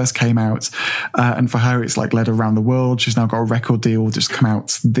when that first came out. And for her, it's like led around the world. She's now got a record deal just come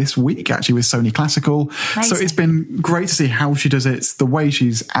out this week, actually, with Sony Classical. Amazing. So it's been great to see how she does it, the way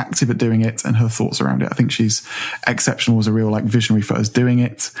she's active at doing it, and her thoughts around it. I think she's exceptional as a real like visionary for us doing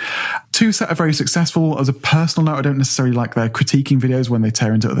it. TwoSet are very successful. As a personal note, I don't necessarily like their critiquing videos when they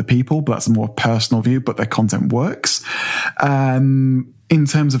tear into other people, but that's a more personal view, but their content works. In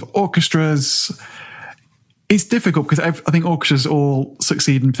terms of orchestras, it's difficult because I think orchestras all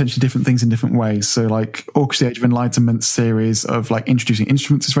succeed in potentially different things in different ways. So like Orchestra Age of Enlightenment series of like introducing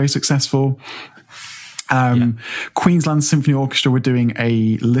instruments is very successful. Queensland Symphony Orchestra were doing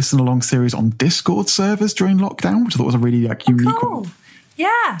a listen along series on Discord servers during lockdown, which I thought was a really like unique one.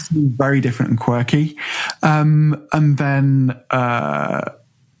 Yeah. Very different and quirky. And then,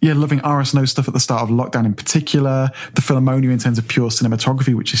 loving RSNO stuff at the start of lockdown in particular. The Philharmonia in terms of pure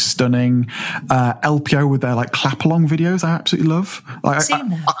cinematography, which is stunning. LPO with their like clap along videos, I absolutely love. Like, I've seen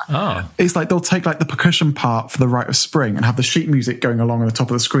that. It's like they'll take like the percussion part for the Rite of Spring and have the sheet music going along on the top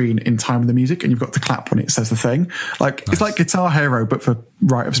of the screen in time with the music, and you've got to clap when it says the thing. Like It's like Guitar Hero, but for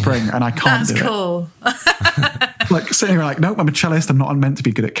Rite of Spring, and I can't do it. That's cool. Like sitting here like, nope, I'm a cellist. I'm not meant to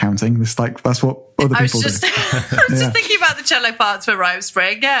be good at counting. This like that's what other people do. I was just thinking about the cello parts for Rite of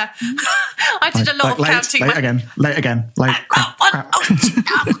Spring. Yeah, I did a lot of counting. Late again. Crap.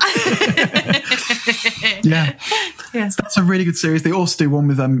 Yeah. Yes. That's a really good series. They also do one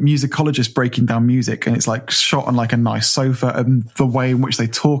with musicologists breaking down music, and it's like shot on like a nice sofa, and the way in which they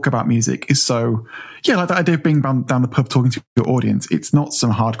talk about music is so, like that idea of being down the pub talking to your audience. It's not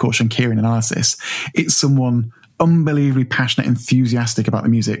some hardcore Shankarian analysis. It's someone unbelievably passionate, enthusiastic about the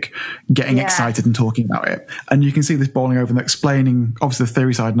music, getting excited and talking about it. And you can see this boiling over and explaining obviously the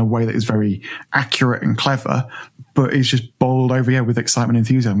theory side in a way that is very accurate and clever, but it's just boiled over with excitement and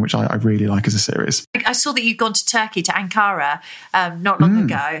enthusiasm, which I really like as a series. I saw that you'd gone to Turkey, to Ankara, not long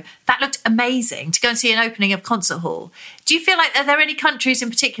ago. That looked amazing, to go and see an opening of concert hall. Do you feel like, are there any countries in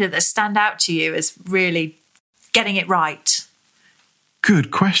particular that stand out to you as really getting it right?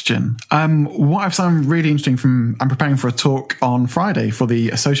 Good question. What I've found really interesting I'm preparing for a talk on Friday for the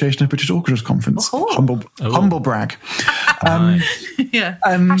Association of British Orchestras Conference. Humble brag. Yeah.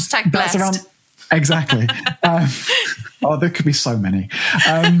 Hashtag blessed. That's exactly. There could be so many.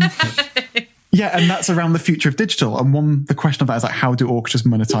 And that's around the future of digital. And the question of that is like, how do orchestras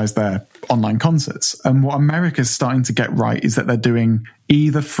monetize their online concerts? And what America's starting to get right is that they're doing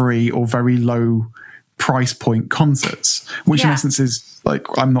either free or very low price point concerts, which in essence is like,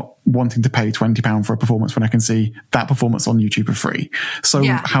 I'm not wanting to pay £20 for a performance when I can see that performance on YouTube for free. So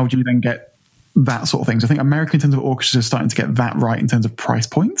how do you then get that sort of thing? So I think America in terms of orchestras is starting to get that right in terms of price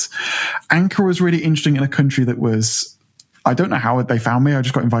points. Ankara was really interesting in a country that was, I don't know how they found me. I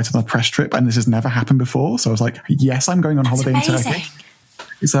just got invited on a press trip and this has never happened before. So I was like, yes, I'm going on holiday in Turkey.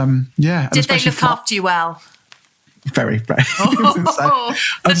 It's, Did they look after you well? Very, very. I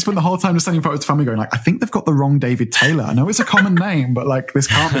just spent the whole time just sending photos to family going like, I think they've got the wrong David Taylor. I know it's a common name, but like this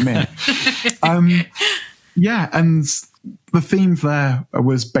can't be me. And the theme there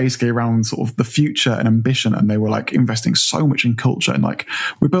was basically around sort of the future and ambition, and they were like investing so much in culture, and like,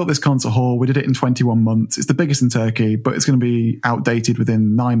 we built this concert hall, we did it in 21 months, it's the biggest in Turkey, but it's going to be outdated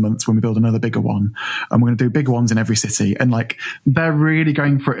within 9 months when we build another bigger one, and we're going to do big ones in every city. And like, they're really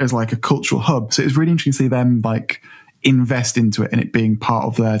going for it as like a cultural hub. So it's really interesting to see them like invest into it and it being part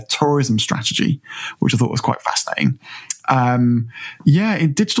of their tourism strategy, which I thought was quite fascinating.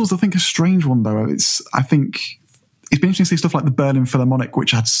 In digital's, I think, a strange one though. I think it's been interesting to see stuff like the Berlin Philharmonic,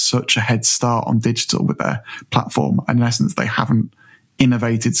 which had such a head start on digital with their platform. And in essence, they haven't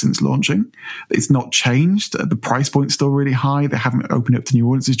innovated since launching. It's not changed. The price point's still really high. They haven't opened up to new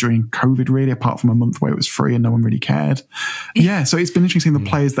audiences during COVID, really, apart from a month where it was free and no one really cared. So it's been interesting seeing the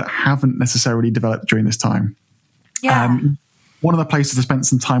players that haven't necessarily developed during this time. One of the places I spent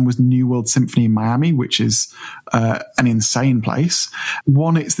some time was New World Symphony in Miami, which is an insane place.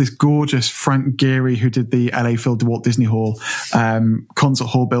 One, it's this gorgeous Frank Gehry, who did the LA Phil DeWalt Disney Hall concert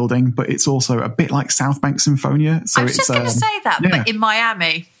hall building, but it's also a bit like South Bank Symphonia. So I was just going to say that, but in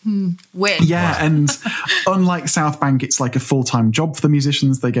Miami. Weird. Yeah, and unlike South Bank, it's like a full-time job for the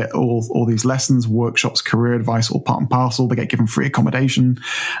musicians. They get all these lessons, workshops, career advice, all part and parcel. They get given free accommodation.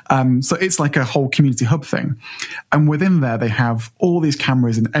 So it's like a whole community hub thing. And within there, they have all these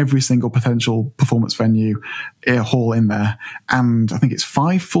cameras in every single potential performance venue, hall in there. And I think it's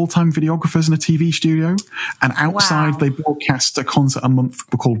 5 full-time videographers in a TV studio. And outside, they broadcast a concert a month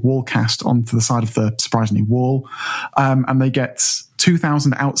called Wallcast onto the side of the, surprisingly, wall. And they get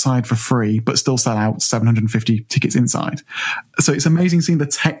 2,000 outside for free, but still sell out 750 tickets inside. So it's amazing seeing the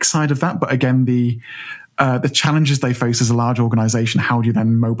tech side of that. But again, the challenges they face as a large organization, how do you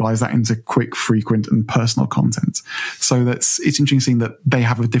then mobilize that into quick, frequent and personal content? So it's interesting seeing that they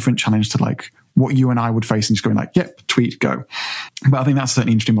have a different challenge to like what you and I would face and just going like, yep, tweet, go. But I think that's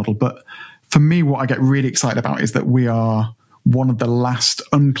certainly an interesting model. But for me, what I get really excited about is that we are one of the last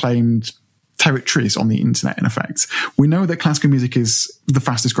unclaimed territories on the internet, in effect. We know that classical music is the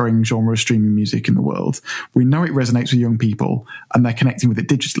fastest growing genre of streaming music in the world. We know it resonates with young people and they're connecting with it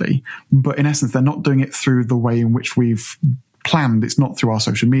digitally. But in essence, they're not doing it through the way in which we've planned. It's not through our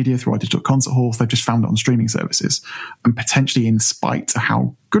social media, through our digital concert halls. They've just found it on streaming services, and potentially in spite of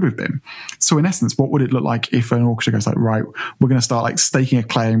how good we've been. So in essence, what would it look like if an orchestra goes like, right, we're going to start like staking a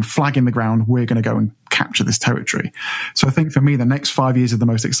claim, flagging the ground, we're going to go and capture this territory. So I think for me, the next 5 years are the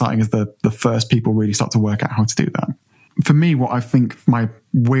most exciting as the first people really start to work out how to do that. For me, what I think my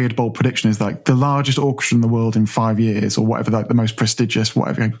weird, bold prediction is like the largest orchestra in the world in 5 years, or whatever, like the most prestigious,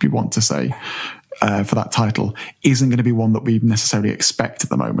 whatever you want to say, for that title, isn't going to be one that we necessarily expect at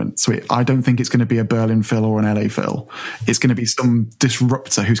the moment. So I don't think it's going to be a Berlin Phil or an LA Phil. It's going to be some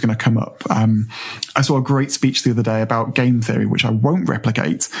disruptor who's going to come up. I saw a great speech the other day about game theory, which I won't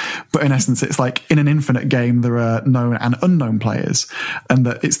replicate, but in essence, it's like in an infinite game, there are known and unknown players, and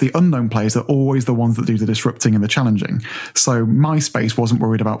that it's the unknown players that are always the ones that do the disrupting and the challenging. So MySpace wasn't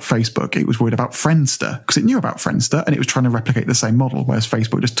worried about Facebook. It was worried about Friendster because it knew about Friendster and it was trying to replicate the same model, whereas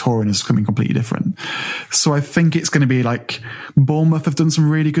Facebook just tore in as something completely different. So I think it's going to be like Bournemouth have done some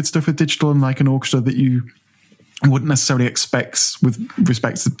really good stuff with digital and like an orchestra that you wouldn't necessarily expect with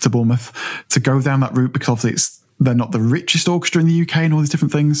respect to Bournemouth to go down that route, because obviously they're not the richest orchestra in the UK and all these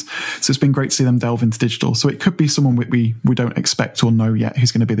different things. So it's been great to see them delve into digital. So it could be someone we don't expect or know yet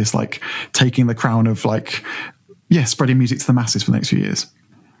who's going to be this like taking the crown of like, spreading music to the masses for the next few years.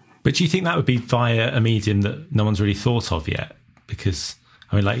 But do you think that would be via a medium that no one's really thought of yet? Because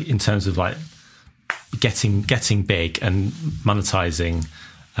I mean, like in terms of like getting big and monetizing,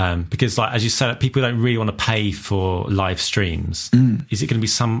 because like as you said, people don't really want to pay for live streams. Is it going to be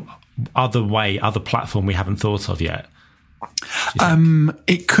some other way, other platform we haven't thought of yet?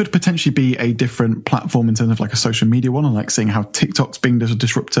 It could potentially be a different platform in terms of like a social media one, and like seeing how TikTok's being a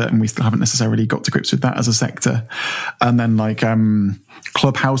disruptor, and we still haven't necessarily got to grips with that as a sector. And then like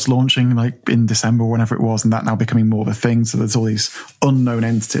Clubhouse launching like in December or whenever it was, and that now becoming more of a thing. So there's all these unknown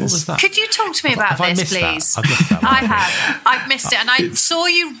entities. What was that? Could you talk to me about this, please? I've missed that. I have. I've missed it, and I saw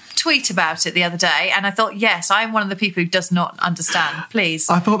you tweet about it the other day, and I thought, yes, I'm one of the people who does not understand. Please.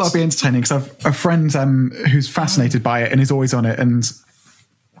 I thought that'd be entertaining because I've a friend who's fascinated by it and is always on it. And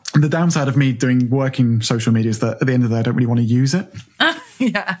the downside of me doing working social media is that at the end of the day, I don't really want to use it.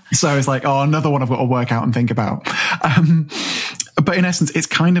 Yeah. So it's like, another one I've got to work out and think about. But in essence, it's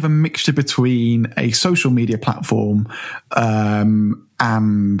kind of a mixture between a social media platform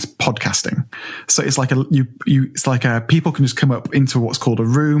and podcasting. So it's like people can just come up into what's called a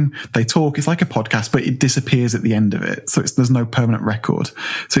room. They talk. It's like a podcast, but it disappears at the end of it. So there's no permanent record.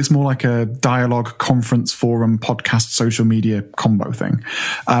 So it's more like a dialogue, conference, forum, podcast, social media combo thing.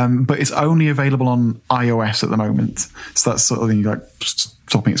 But it's only available on iOS at the moment. So that's sort of like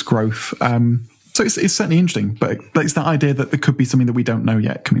stopping its growth. So it's certainly interesting, but it's that idea that there could be something that we don't know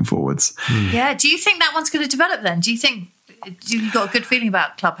yet coming forwards. Yeah. Do you think that one's going to develop then? Do you got a good feeling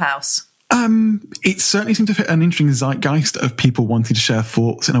about Clubhouse? It certainly seems to fit an interesting zeitgeist of people wanting to share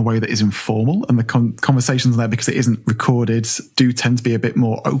thoughts in a way that is informal, and the conversations there, because it isn't recorded, do tend to be a bit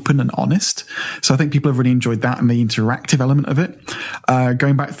more open and honest. So I think people have really enjoyed that and the interactive element of it.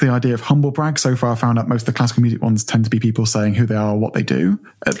 Going back to the idea of humble brag, so far I found out most of the classical music ones tend to be people saying who they are, what they do,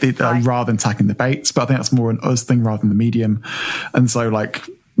 rather than tackling debates. But I think that's more an us thing rather than the medium. And so like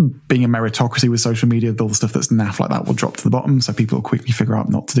being a meritocracy with social media, all the stuff that's naff like that will drop to the bottom, so people will quickly figure out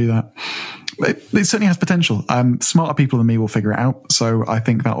not to do that. It certainly has potential. Smarter people than me will figure it out, so I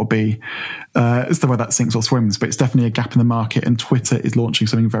think that will be it's the way that sinks or swims, but it's definitely a gap in the market, and Twitter is launching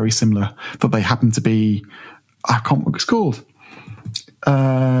something very similar that they happen to be, I can't remember what it's called.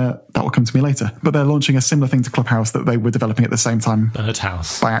 That will come come to me later. But they're launching a similar thing to Clubhouse that they were developing at the same time.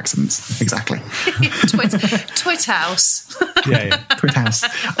 Birdhouse. By accident. Exactly. Twithouse. Yeah. Twithouse.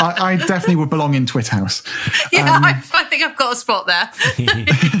 I definitely would belong in Twithouse. Yeah, I think I've got a spot there.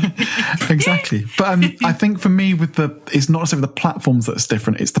 Exactly. But I think for me, it's not necessarily the platforms that's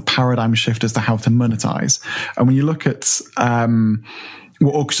different, it's the paradigm shift as to how to monetize. And when you look at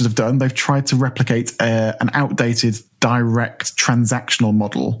what orchestras have done, they've tried to replicate an outdated direct transactional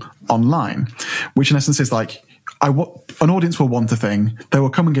model online, which in essence is like, an audience will want a thing. They will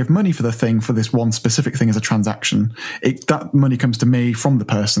come and give money for the thing, for this one specific thing as a transaction. That money comes to me from the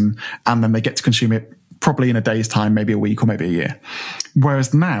person, and then they get to consume it probably in a day's time, maybe a week or maybe a year.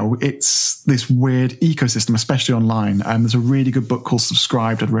 Whereas now it's this weird ecosystem, especially online. There's a really good book called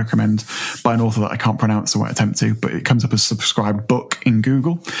Subscribed I'd recommend by an author that I can't pronounce, so I won't attempt to, but it comes up as Subscribed book in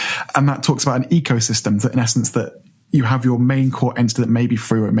Google. And that talks about an ecosystem that in essence that you have your main core entity that may be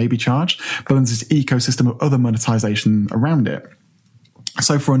free or it may be charged, but then there's this ecosystem of other monetization around it.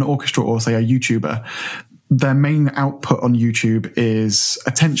 So for an orchestra or say a YouTuber, their main output on YouTube is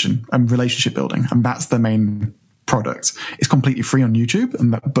attention and relationship building, and that's their main product. It's completely free on YouTube,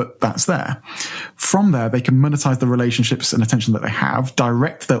 but that's there. From there, they can monetize the relationships and attention that they have,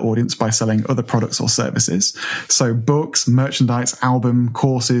 direct their audience by selling other products or services. So books, merchandise, album,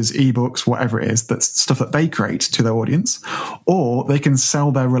 courses, ebooks, whatever it is, that's stuff that they create to their audience. Or they can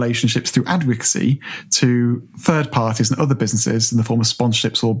sell their relationships through advocacy to third parties and other businesses in the form of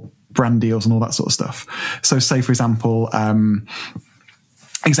sponsorships or brand deals and all that sort of stuff. So say, for example,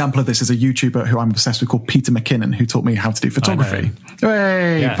 example of this is a YouTuber who I'm obsessed with called Peter McKinnon, who taught me how to do photography.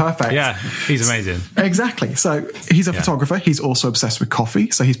 Hey, perfect. Yeah, he's amazing. Exactly. So he's a photographer. He's also obsessed with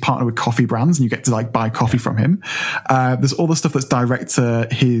coffee. So he's partnered with coffee brands and you get to like buy coffee from him. There's all the stuff that's direct to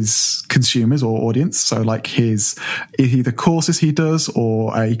his consumers or audience. So like either courses he does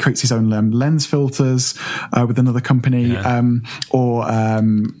or he creates his own lens filters with another company or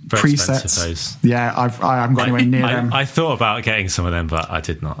presets. Yeah, I haven't got anywhere near them. I thought about getting some of them, but I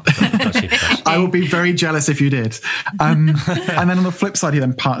did not. I would be very jealous if you did. And then on the flip side, he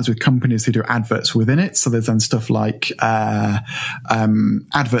then partners with companies who do adverts within it. So there's then stuff like adverts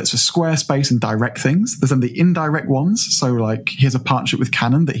for Squarespace and direct things. There's then the indirect ones. So like he has a partnership with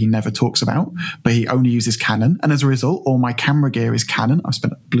Canon that he never talks about, but he only uses Canon. And as a result, all my camera gear is Canon. I've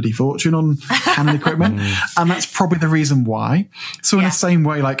spent a bloody fortune on Canon equipment. And that's probably the reason why. So in the same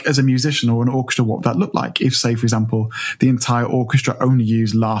way, like as a musician or an orchestra, what would that look like? If, say, for example, the entire orchestra only use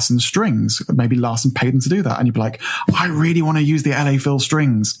Larson strings, maybe Larson paid them to do that. And you'd be like, I really want to use the LA Phil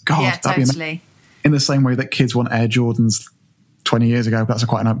strings. God, yeah, that'd totally. be in the same way that kids want Air Jordans 20 years ago. That's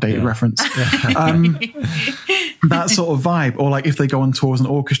quite an updated reference. That sort of vibe. Or like if they go on tour as an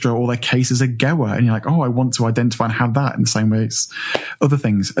orchestra, all their cases are Goa, and you're like, oh, I want to identify and have that in the same way as other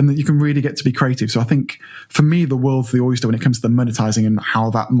things. And then you can really get to be creative. So I think for me, the world's the oyster when it comes to the monetizing and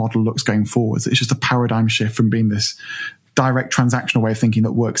how that model looks going forwards. It's just a paradigm shift from being this direct transactional way of thinking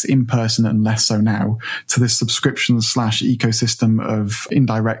that works in person and less so now to this subscription / ecosystem of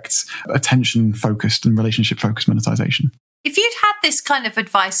indirect attention focused and relationship focused monetization. If you'd had this kind of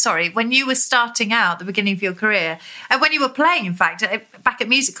advice, when you were starting out at the beginning of your career, and when you were playing, in fact, back at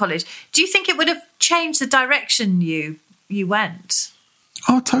music college, do you think it would have changed the direction you went?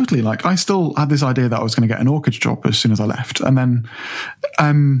 Oh, totally. Like I still had this idea that I was going to get an orchestra job as soon as I left. And then,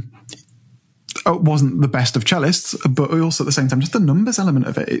 it wasn't the best of cellists, but also at the same time, just the numbers element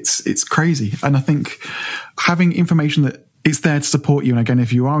of it. It's crazy. And I think having information that it's there to support you. And again,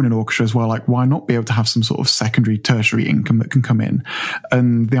 if you are in an orchestra as well, like why not be able to have some sort of secondary, tertiary income that can come in?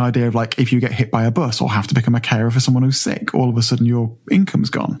 And the idea of like, if you get hit by a bus or have to become a carer for someone who's sick, all of a sudden your income's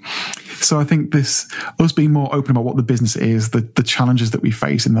gone. So I think us being more open about what the business is, the challenges that we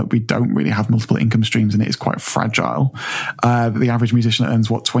face in that we don't really have multiple income streams and it is quite fragile. The average musician earns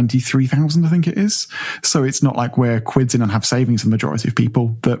 23,000, I think it is. So it's not like we're quids in and have savings for the majority of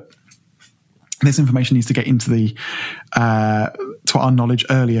people. That this information needs to get into to our knowledge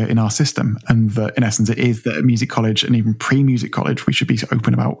earlier in our system. And that in essence, it is that at music college and even pre-music college, we should be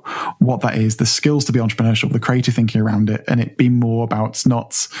open about what that is, the skills to be entrepreneurial, the creative thinking around it, and it be more about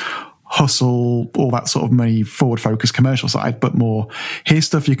not hustle, all that sort of money forward focused commercial side, but more here's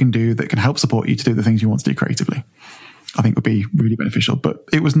stuff you can do that can help support you to do the things you want to do creatively. I think would be really beneficial, but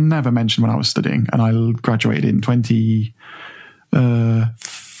it was never mentioned when I was studying, and I graduated in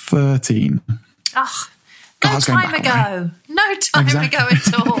 2013. Oh, no time ago. No time ago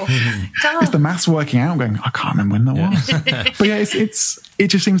at all. It's the maths working out. I'm going, I can't remember when that was. But yeah, it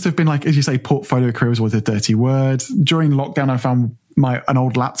just seems to have been like, as you say, portfolio career was a dirty word. During lockdown, I found an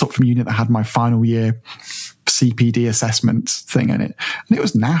old laptop from uni that had my final year CPD assessment thing in it. And it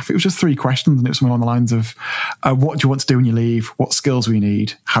was naff. It was just 3 questions, and it was something along the lines of, what do you want to do when you leave? What skills we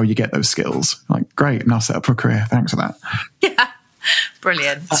need? How you get those skills? Like, great, now set up for a career. Thanks for that. Yeah.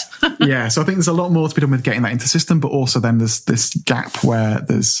 Brilliant. Yeah, so I think there's a lot more to be done with getting that into system, but also then there's this gap where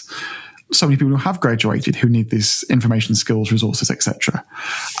there's so many people who have graduated who need these information skills, resources, etc.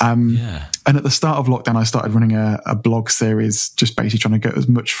 And at the start of lockdown, I started running a blog series, just basically trying to get as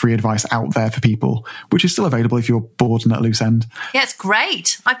much free advice out there for people, which is still available if you're bored and at a loose end. Yeah, it's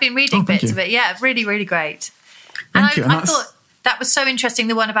great. I've been reading bits of it. Yeah, really, really great. Thank you. And I thought that was so interesting,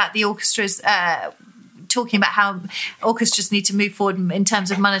 the one about the orchestras, talking about how orchestras need to move forward in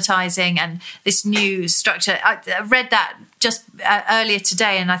terms of monetizing and this new structure. I read that just earlier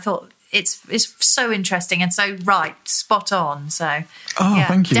today, and I thought it's so interesting and so spot on. So,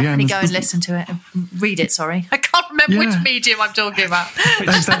 thank you. Definitely go and listen to it. Read it. Sorry, I can't remember which medium I'm talking about.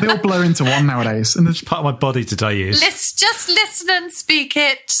 They all blur into one nowadays, and Which part of my body did I use? Let's just listen and speak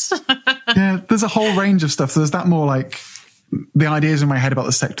it. Yeah, there's a whole range of stuff. So there's that more like the ideas in my head about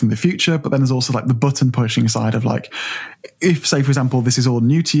the sector in the future, but then there's also like the button pushing side of like, if, say, for example, this is all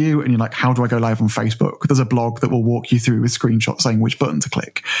new to you and you're like, how do I go live on Facebook? There's a blog that will walk you through with screenshots saying which button to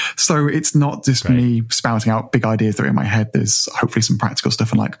click. So it's not just me spouting out big ideas that are in my head. There's hopefully some practical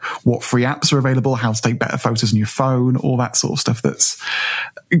stuff on like what free apps are available, how to take better photos on your phone, all that sort of stuff that's,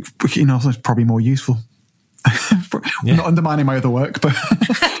 probably more useful. Not undermining my other work, but...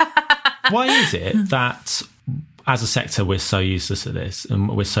 Why is it that as a sector we're so useless at this and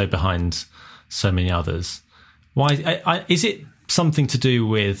we're so behind so many others? Why is it something to do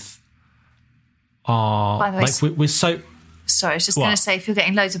with our... By the way, we're so... Sorry, I was just going to say, if you're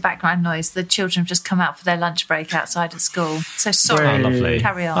getting loads of background noise, the children have just come out for their lunch break outside of school. So sorry. Oh, lovely.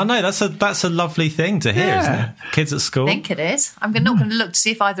 Carry on. I know, that's a lovely thing to hear, isn't it? Kids at school. I think it is. I'm not going to look to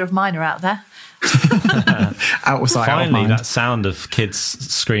see if either of mine are out there. Out of sight, Finally, out of mind. that sound of kids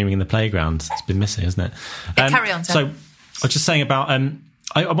screaming in the playground has been missing, isn't it? Carry on, So I was just saying about...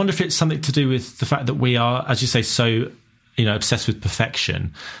 I wonder if it's something to do with the fact that we are, as you say, so obsessed with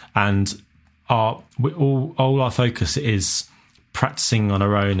perfection, and all our focus is practicing on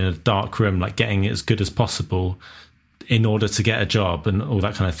our own in a dark room, like getting it as good as possible in order to get a job and all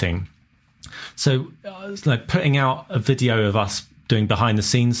that kind of thing. So like putting out a video of us doing behind the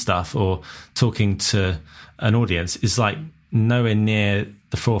scenes stuff or talking to an audience is like nowhere near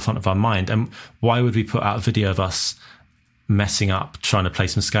the forefront of our mind. And why would we put out a video of us messing up trying to play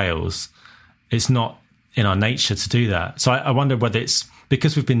some scales? It's not in our nature to do that. So I wonder whether it's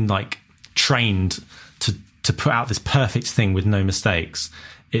because we've been like trained to put out this perfect thing with no mistakes.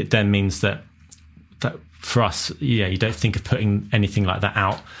 It then means that for us, you don't think of putting anything like that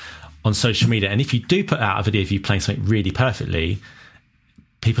out on social media. And if you do put out a video of you playing something really perfectly,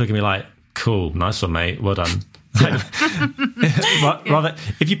 people are going to be like, cool, nice one, mate, well done. Rather,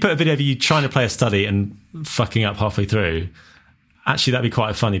 if you put a video of you trying to play a study and fucking up halfway through, actually that'd be quite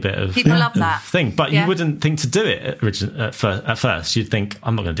a funny bit of people love that thing. But you wouldn't think to do it at first. You'd think,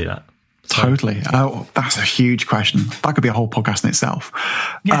 I'm not going to do that. Totally. Oh, that's a huge question. That could be a whole podcast in itself.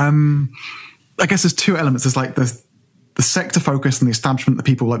 Yeah. I guess there's 2 elements. There's like the sector focus and the establishment, the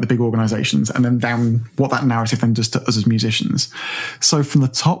people like the big organizations, and then down what that narrative then does to us as musicians. So from the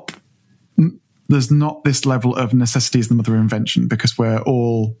top, there's not this level of necessity as the mother of invention, because we're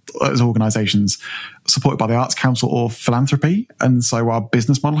all, as organizations, supported by the Arts Council or philanthropy. And so our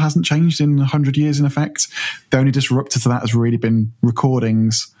business model hasn't changed in 100 years, in effect. The only disruptor to that has really been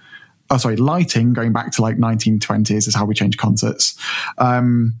lighting, going back to like 1920s is how we change concerts.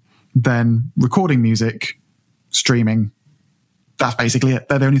 Then recording music, streaming, that's basically it.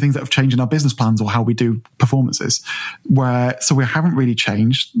 They're the only things that have changed in our business plans or how we do performances. So we haven't really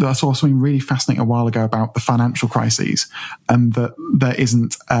changed. I saw something really fascinating a while ago about the financial crises, and that there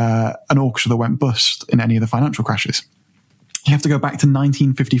isn't an orchestra that went bust in any of the financial crashes. You have to go back to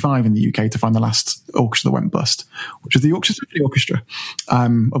 1955 in the UK to find the last orchestra that went bust, which is the Yorkshire Symphony Orchestra,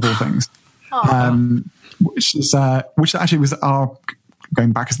 of all things. Which actually was our...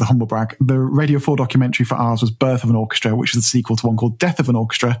 Going back as the humble brag, the Radio 4 documentary for ours was Birth of an Orchestra, which is the sequel to one called Death of an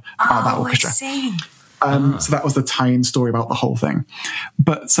Orchestra, about that orchestra. I see. So that was the tie-in story about the whole thing.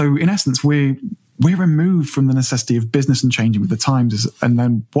 But so in essence, we're removed from the necessity of business and changing with the times. And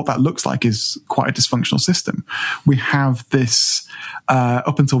then what that looks like is quite a dysfunctional system. We have this,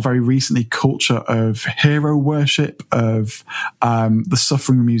 up until very recently, culture of hero worship, of the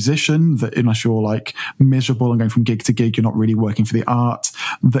suffering musician, that unless you're like miserable and going from gig to gig, you're not really working for the art,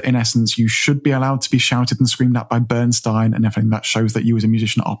 that in essence, you should be allowed to be shouted and screamed at by Bernstein, and everything that shows that you as a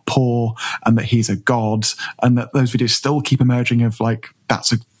musician are poor and that he's a god, and that those videos still keep emerging of like,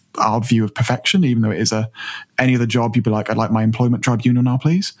 that's our view of perfection, even though it is any other job, you'd be like, I'd like my employment tribunal now,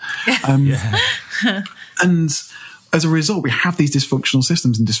 please. And as a result, we have these dysfunctional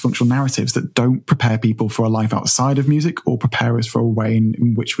systems and dysfunctional narratives that don't prepare people for a life outside of music or prepare us for a way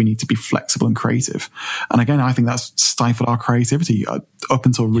in which we need to be flexible and creative. And again, I think that's stifled our creativity up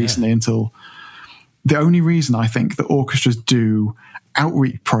until recently, until the only reason I think that orchestras do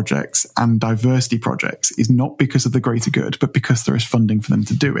outreach projects and diversity projects is not because of the greater good, but because there is funding for them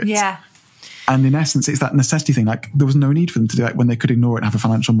to do it. Yeah. And in essence, it's that necessity thing. Like, there was no need for them to do that when they could ignore it and have a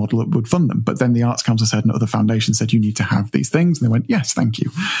financial model that would fund them. But then the Arts Council said, and other foundations said, you need to have these things. And they went, yes, thank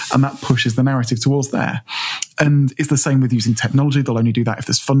you. And that pushes the narrative towards there. And it's the same with using technology. They'll only do that if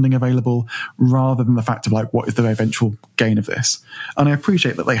there's funding available, rather than the fact of like, what is the eventual gain of this? And I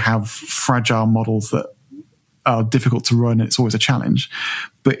appreciate that they have fragile models that are difficult to run. It's always a challenge,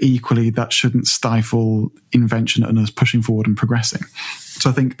 but equally that shouldn't stifle invention and us pushing forward and progressing. So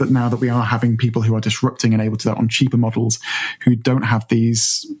I think that now that we are having people who are disrupting and able to do that on cheaper models, who don't have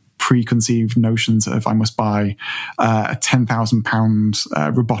these preconceived notions of I must buy a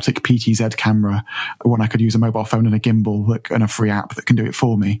 £10,000 robotic PTZ camera when I could use a mobile phone and a gimbal and a free app that can do it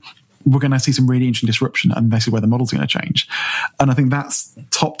for me, we're going to see some really interesting disruption, and this is where the model's going to change. And I think that's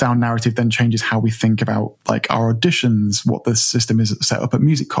top-down narrative then changes how we think about like our auditions, what the system is set up at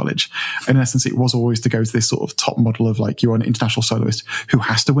music college. In essence, it was always to go to this sort of top model of like, you're an international soloist who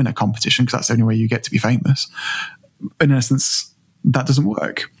has to win a competition because that's the only way you get to be famous. In essence, that doesn't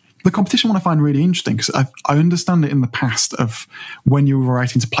work. The competition one I find really interesting because I understand it in the past of when you were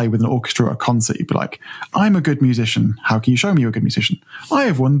writing to play with an orchestra or a concert, you'd be like, I'm a good musician. How can you show me you're a good musician? I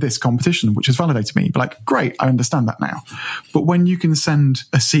have won this competition, which has validated me. But like, great, I understand that now. But when you can send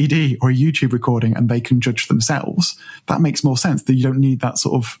a CD or a YouTube recording and they can judge themselves, that makes more sense, that you don't need that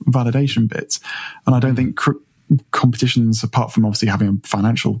sort of validation bit. And I don't think competitions, apart from obviously having a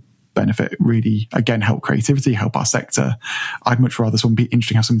financial benefit, really again help creativity, help our sector. I'd much rather someone be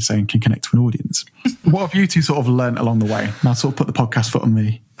interesting, have something to say and can connect to an audience. What have you two sort of learned along the way? Now sort of put the podcast foot on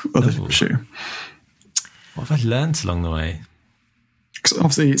the other shoe. What have I learned along the way? Because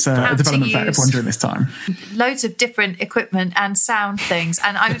obviously it's a development for everyone during this time. Loads of different equipment and sound things,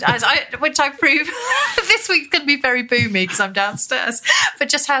 and which I prove this week's going to be very boomy because I'm downstairs. But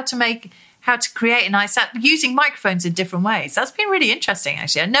just how to create a nice sound using microphones in different ways. That's been really interesting,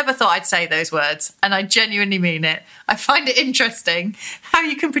 actually. I never thought I'd say those words, and I genuinely mean it. I find it interesting how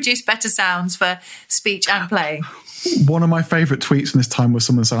you can produce better sounds for speech and playing. One of my favourite tweets from this time was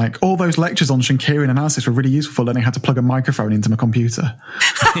someone saying, like, all those lectures on Schenkerian analysis were really useful for learning how to plug a microphone into my computer.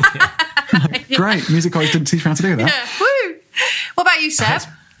 Great. Music college didn't teach me how to do that. Yeah. Woo! What about you, Seb?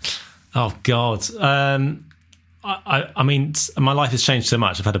 Oh, God. I mean, my life has changed so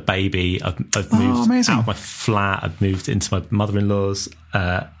much. I've had a baby. I've moved out of my flat. I've moved into my mother-in-law's.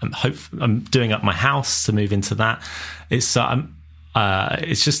 I'm doing up my house to move into that. It's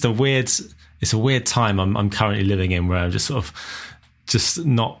just a weird time I'm currently living in, where I'm just sort of just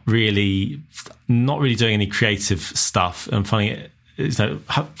not really doing any creative stuff, and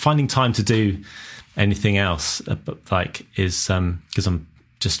finding time to do anything else. Is because I'm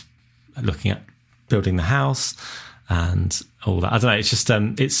just looking at building the house and all that. I don't know. It's just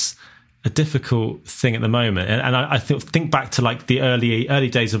it's a difficult thing at the moment. And I think back to like the early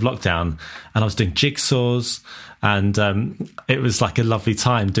days of lockdown, and I was doing jigsaws, and it was like a lovely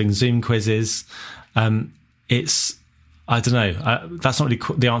time doing Zoom quizzes. I don't know. That's not really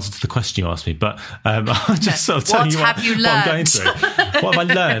the answer to the question you asked me, but I'm just sort of telling you what I'm going through. What have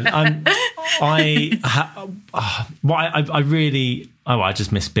I learned? I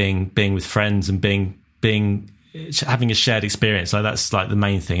just miss being with friends and having a shared experience. Like, that's like the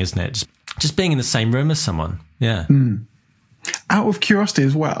main thing, isn't it? Just being in the same room as someone. Yeah. Out of curiosity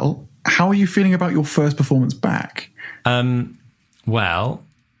as well, how are you feeling about your first performance back? Well,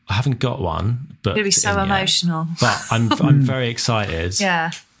 I haven't got one, but it'll be so emotional. But I'm very excited.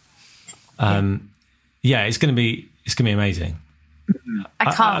 Yeah. Yeah, it's going to be amazing.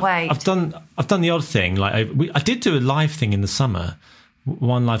 I can't wait. I've done the odd thing. Like I did do a live thing in the summer,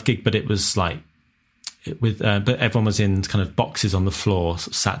 one live gig, but it was like but everyone was in kind of boxes on the floor, sort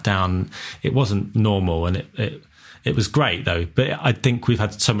of sat down. It wasn't normal, and it was great though. But I think we've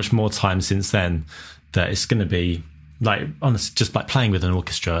had so much more time since then that it's going to be like, honestly, just like playing with an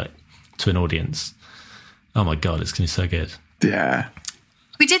orchestra to an audience. Oh my God, it's going to be so good. Yeah.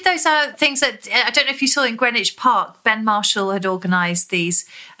 We did those things that, I don't know if you saw in Greenwich Park, Ben Marshall had organised these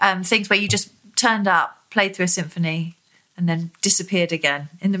things where you just turned up, played through a symphony, and then disappeared again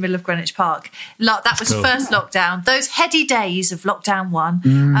in the middle of Greenwich Park. That was cool. First lockdown. Those heady days of lockdown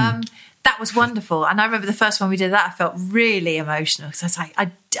 1. that was wonderful. And I remember the first one we did that, I felt really emotional because I was like,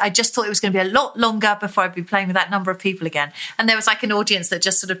 I just thought it was going to be a lot longer before I'd be playing with that number of people again. And there was like an audience that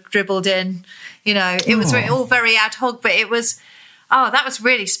just sort of dribbled in, it was all very ad hoc, but it was, that was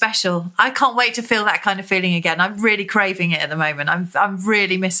really special. I can't wait to feel that kind of feeling again. I'm really craving it at the moment. I'm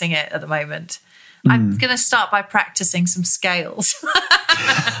really missing it at the moment. I'm going to start by practicing some scales.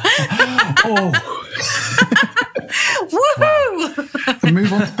 Woohoo! And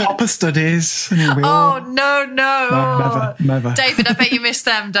move on to Popper Studies. No. Never. David, I bet you miss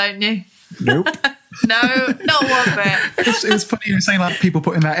them, don't you? Nope. No, not one bit. It was funny you were saying like people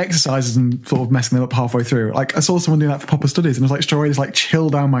putting their exercises and sort of messing them up halfway through. Like I saw someone doing that for Popper Studies and it was like straight away just like chill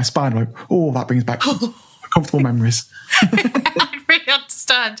down my spine. Like, that brings back comfortable memories. I really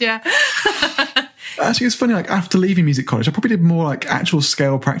understand, yeah. Actually, it's funny, like after leaving music college, I probably did more like actual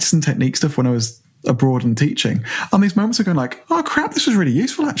scale practice and technique stuff when I was abroad and teaching. And these moments of going like, oh crap, this was really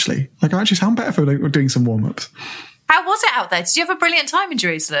useful actually. Like I actually sound better for doing some warm-ups. How was it out there? Did you have a brilliant time in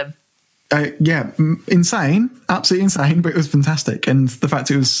Jerusalem? Insane, absolutely insane, but it was fantastic. And the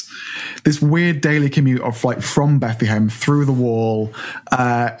fact it was this weird daily commute of like from Bethlehem through the wall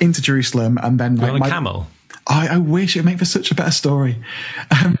into Jerusalem and then like on a camel. I wish it would make for such a better story.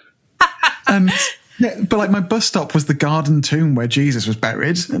 But like my bus stop was the Garden Tomb where Jesus was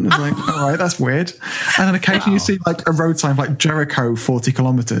buried, and I was like, all right, that's weird. And then occasionally you see like a road sign like Jericho 40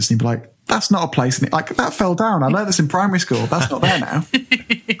 kilometers, and you'd be like, that's not a place. And like that fell down. I learned this in primary school. That's not there now.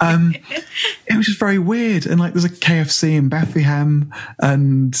 It was just very weird. And like there's a KFC in Bethlehem,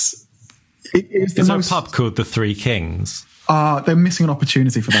 and it's Is there a pub called the Three Kings? They're missing an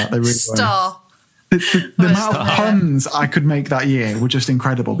opportunity for that. They really were. The amount of puns I could make that year were just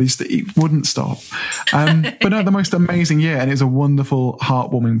incredible. It wouldn't stop. But no, the most amazing year, and it was a wonderful,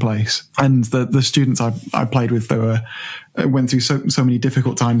 heartwarming place. And the students I played with, they went through so many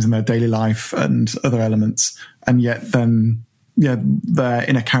difficult times in their daily life and other elements, and yet then, their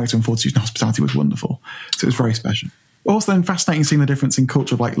inner character and fortitude and hospitality was wonderful. So it was very special. Also then fascinating seeing the difference in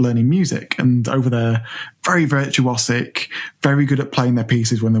culture of like learning music, and over there, very virtuosic, very good at playing their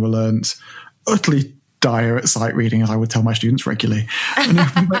pieces when they were learnt, utterly dire at sight reading, as I would tell my students regularly. And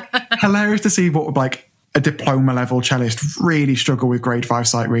it was like, hilarious to see what would like a diploma level cellist really struggle with grade 5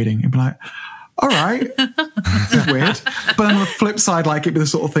 sight reading. You'd be like, all right, this is weird. But on the flip side, like it'd be the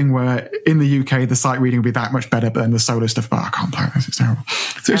sort of thing where in the UK the sight reading would be that much better, but then the solo stuff, I can't play this, it's terrible.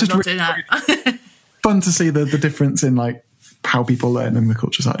 So it's just really fun to see the difference in like how people learn and the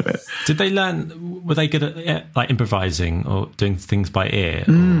culture side of it. Did they learn, were they good at like improvising or doing things by ear?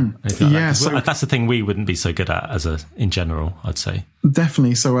 Or anything like that? So that's the thing we wouldn't be so good at in general, I'd say.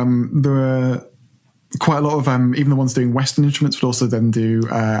 Definitely. So there were quite a lot of, even the ones doing Western instruments would also then do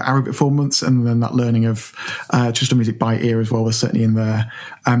Arabic performance, and then that learning of traditional music by ear as well was certainly in there.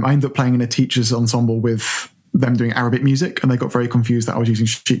 I ended up playing in a teacher's ensemble with them doing Arabic music, and they got very confused that I was using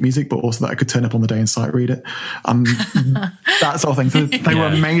sheet music, but also that I could turn up on the day and sight read it. That sort of thing. So they were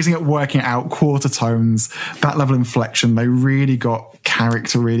amazing at working out quarter tones, that level of inflection. They really got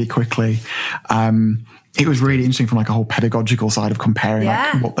character really quickly. It was really interesting from like a whole pedagogical side of comparing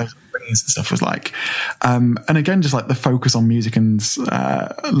like what those upbringings and stuff was like. And again, just like the focus on music and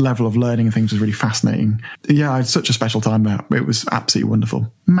level of learning and things was really fascinating. Yeah, I had such a special time there. It was absolutely wonderful.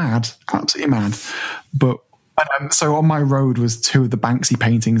 Absolutely mad. But so on my road was 2 of the Banksy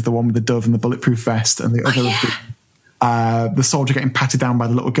paintings, the one with the dove and the bulletproof vest, and the other the soldier getting patted down by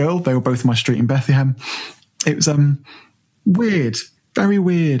the little girl. They were both on my street in Bethlehem. It was weird, very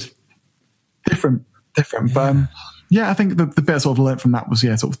weird, different. But I think the bit I sort of learned from that was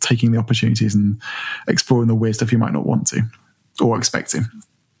sort of taking the opportunities and exploring the weird stuff you might not want to or expect to.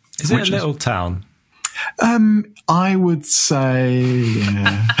 Is it a little town? I would say,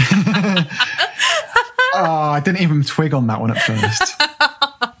 I didn't even twig on that one at first.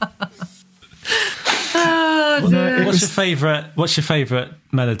 What's your favourite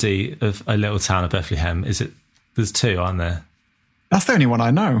melody of A Little Town of Bethlehem? There's 2, aren't there? That's the only one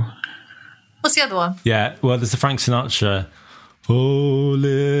I know. What's the other one? Yeah, well, there's the Frank Sinatra. Oh,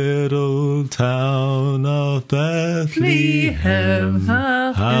 little town of Bethlehem,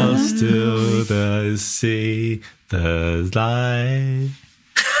 how still the sea, the light.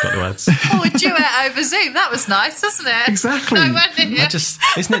 Got the words. A duet over Zoom. That was nice, wasn't it? Exactly. No,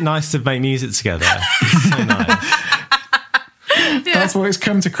 isn't it nice to make music together? It's so nice. That's why it's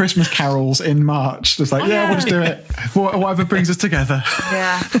come to Christmas carols in March. Just like, we'll just do it. Whatever brings us together.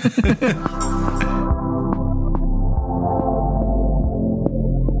 Yeah.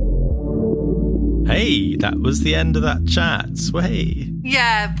 Hey, that was the end of that chat. Hey.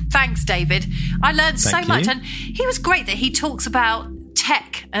 Yeah, thanks, David. I learned so much. You. And he was great that he talks about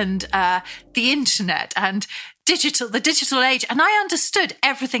tech and the internet and the digital age. And I understood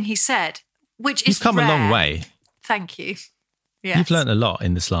everything he said, which is You've come rare. a long way. Thank you. Yes. You've learned a lot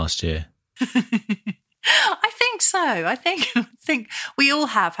in this last year. I think so. I think we all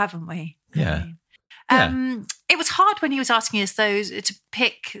have, haven't we? Yeah. It was hard when he was asking us to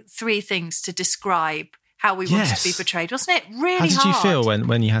pick 3 things to describe how we wanted to be portrayed, wasn't it? Really hard. How did you feel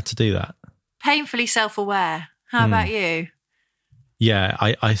when you had to do that? Painfully self-aware. How about you? Yeah,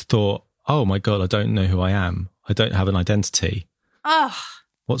 I thought, oh my God, I don't know who I am. I don't have an identity. Oh.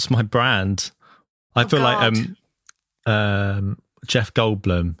 What's my brand? I feel God. like Jeff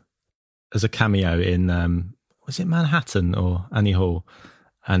Goldblum as a cameo in, was it Manhattan or Annie Hall?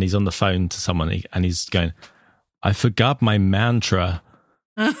 And he's on the phone to someone and he's going, I forgot my mantra.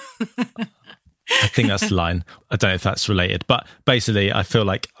 I think that's the line. I don't know if that's related, but basically I feel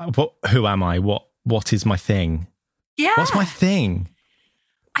like, who am I? What is my thing? Yeah. What's my thing?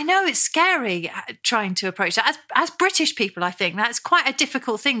 I know it's scary trying to approach that. As British people, I think that's quite a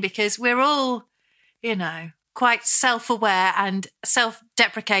difficult thing because we're all, quite self-aware and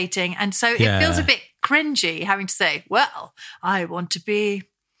self-deprecating. And so it feels a bit cringy having to say, well, I want to be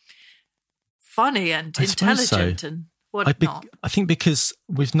funny and intelligent and whatnot. I think because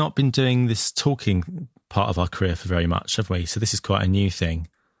we've not been doing this talking part of our career for very much, have we? So this is quite a new thing.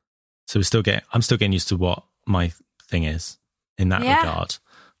 So I'm still getting used to what my thing is in that regard.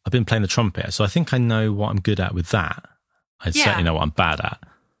 I've been playing the trumpet, so I think I know what I'm good at with that. I certainly know what I'm bad at,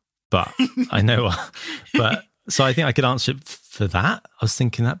 but I know but so I think I could answer it for that. I was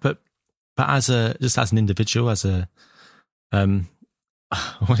thinking that, but as an individual, I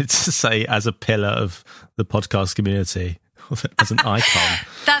wanted to say as a pillar of the podcast community, as an icon.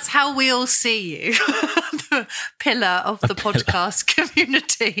 That's how we all see you, the pillar of the podcast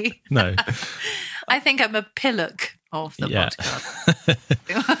community. No. I think I'm a pillock of the podcast.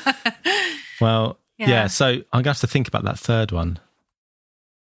 Well, so I'm going to have to think about that third one.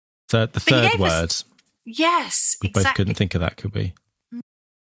 The third word. Yes, we both couldn't think of that, could we?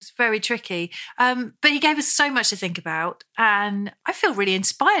 It's very tricky. But he gave us so much to think about, and I feel really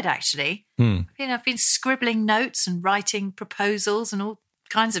inspired, actually. I've been scribbling notes and writing proposals and all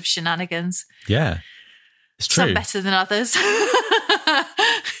kinds of shenanigans. Yeah, it's true. Some better than others.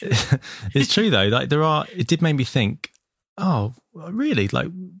 It's true, though. Like it did make me think, oh, really? Like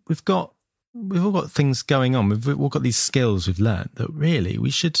we've all got things going on. We've all got these skills we've learned that really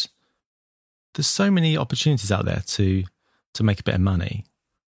we should. There's so many opportunities out there to make a bit of money.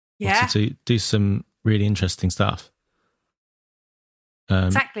 Yeah. To do some really interesting stuff.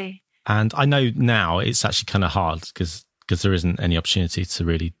 Exactly. And I know now it's actually kind of hard because there isn't any opportunity to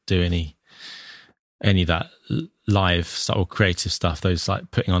really do any of that live sort of creative stuff. Those like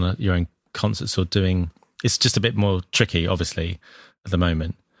putting on your own concerts or it's just a bit more tricky, obviously, at the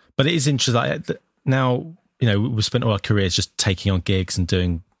moment. But it is interesting. Like, now, we've spent all our careers just taking on gigs and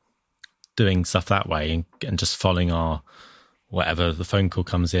doing stuff that way and just following our whatever, the phone call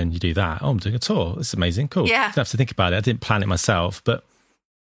comes in, you do that. Oh, I'm doing a tour. It's amazing. Cool. Yeah. I didn't have to think about it. I didn't plan it myself, but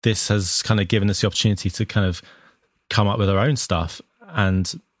this has kind of given us the opportunity to kind of come up with our own stuff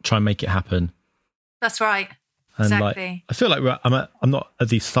and try and make it happen. That's right. And exactly. I feel like I'm not at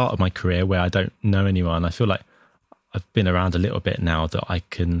the start of my career where I don't know anyone. I feel like I've been around a little bit now that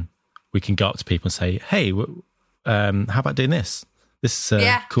we can go up to people and say, hey, how about doing this? This is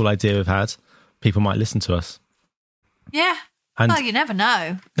a cool idea we've had. People might listen to us. Yeah. Well, you never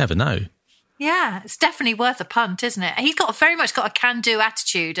know. Never know. Yeah, it's definitely worth a punt, isn't it? He's very much got a can-do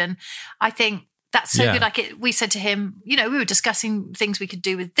attitude, and I think that's so good. Like we said to him, we were discussing things we could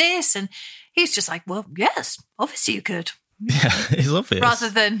do with this, and he's just like, well, yes, obviously you could. Yeah, it's obvious. Rather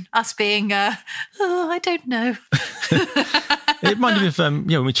than us being, I don't know. It reminded me of,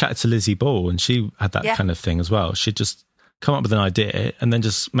 when we chatted to Lizzie Ball, and she had that kind of thing as well. She'd just come up with an idea and then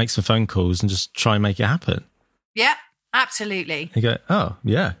just make some phone calls and just try and make it happen. Yeah, absolutely. You go, oh,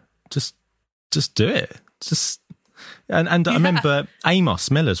 yeah, just do it. And I remember Amos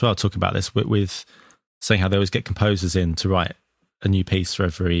Miller as well talking about this with saying how they always get composers in to write a new piece for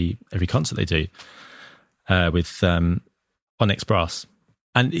every concert they do with Onyx Brass.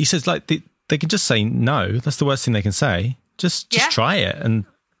 And he says, like, they can just say no. That's the worst thing they can say. Just try it. And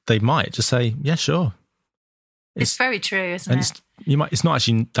they might just say, yeah, sure. It's very true, isn't it? It's not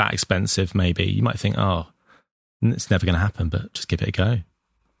actually that expensive, maybe. You might think, oh, it's never going to happen, but just give it a go.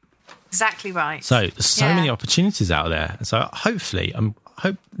 Exactly right. So there's so many opportunities out there. And so hopefully,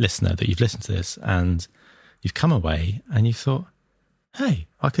 hope listener that you've listened to this and you've come away and you thought, hey,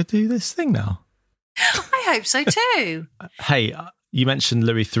 I could do this thing now. I hope so too. Hey, you mentioned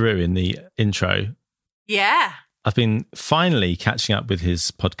Louis Theroux in the intro. Yeah. I've been finally catching up with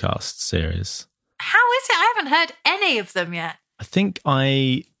his podcast series. How is it? I haven't heard any of them yet. I think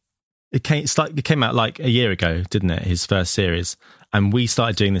it came out like a year ago, didn't it? His first series. And we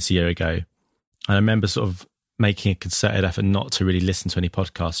started doing this a year ago. And I remember sort of making a concerted effort not to really listen to any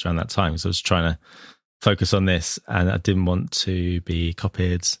podcasts around that time, because I was trying to focus on this and I didn't want to be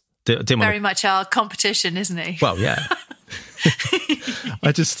copied. Very much our competition, isn't he? Well, yeah.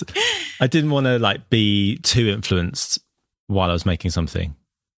 I didn't want to like be too influenced while I was making something.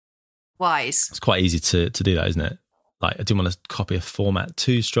 Wise. It's quite easy to do that, isn't it? Like, I didn't want to copy a format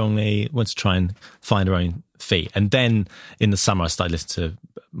too strongly. I wanted to try and find our own feet. And then in the summer, I started listening to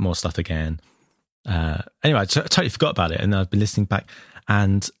more stuff again. Anyway, I totally forgot about it, and I've been listening back.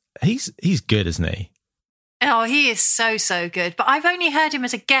 And he's good, isn't he? Oh, he is so good. But I've only heard him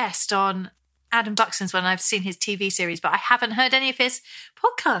as a guest on Adam Buxton's when I've seen his TV series, but I haven't heard any of his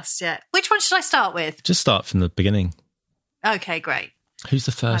podcasts yet. Which one should I start with? Just start from the beginning. Okay, great. Who's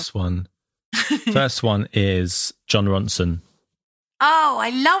the first one? First one is John Ronson. Oh, I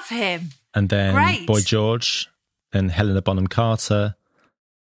love him. And then Great. Boy George, then Helena Bonham Carter,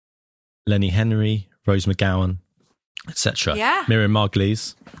 Lenny Henry, Rose McGowan, etc. Yeah. Miriam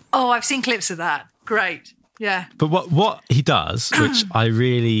Margolyes. Oh, I've seen clips of that. Great. Yeah. But what he does, which I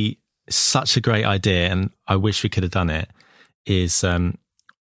really, such a great idea, and I wish we could have done it, is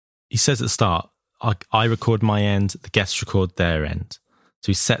he says at the start, I record my end, the guests record their end. So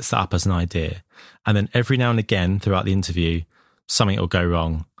he sets that up as an idea. And then every now and again throughout the interview, something will go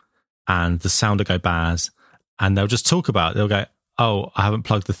wrong and the sound will go bad. And they'll just talk about it. They'll go, oh, I haven't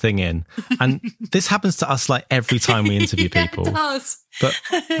plugged the thing in. And this happens to us like every time we interview people. It does. But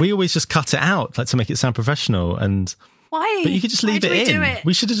we always just cut it out, like to make it sound professional. And why? But you could just leave it in. Do it?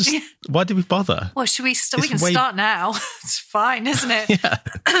 We should have just. Why did we bother? Well, should we? We can start now. It's fine, isn't it? Yeah.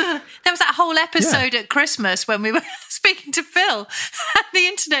 There was that whole episode at Christmas when we were speaking to Phil, and the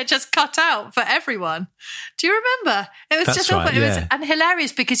internet just cut out for everyone. Do you remember? It was That's just right, awful. It was yeah. and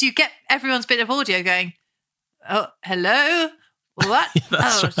hilarious because you get everyone's bit of audio going. Oh, hello. What?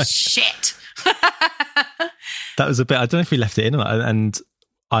 That's oh right. shit. That was a bit. I don't know if we left it in or not. And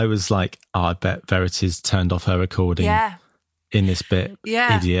I was like, oh, I bet Verity's turned off her recording. Yeah. In this bit,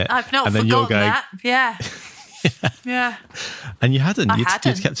 Yeah. idiot. I've not and then forgotten you're going, that. Yeah. Yeah. And you hadn't. I You'd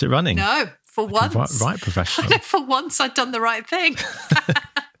hadn't. kept it running. No, for once. Right professional. I know, for once I'd done the right thing.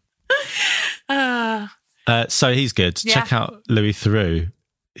 So he's good. Yeah. Check out Louis Theroux.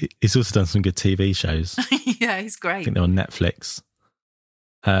 He's also done some good TV shows. I Yeah, he's great. think they're on Netflix.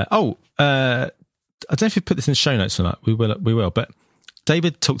 I don't know if you put this in show notes or not. We will. But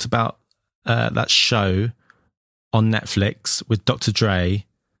David talked about that show on Netflix with Dr. Dre.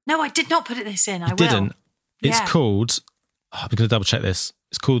 No, I did not put this in. I will. Didn't. It's Yeah. called. I'm going to double check this.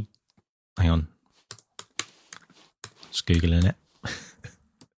 It's called. Hang on. Just Googling it.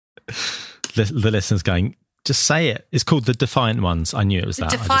 The listeners going, just say it. It's called The Defiant Ones. I knew it was The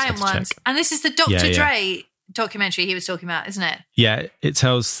that. Defiant I just had to Ones. check. And this is the Dr. Yeah, yeah. Dre documentary he was talking about, isn't it? Yeah, it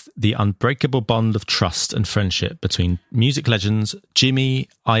tells the unbreakable bond of trust and friendship between music legends Jimmy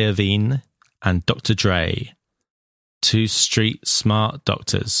Iovine and Dr. Dre. Two street smart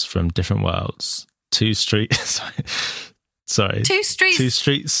doctors from different worlds. Two street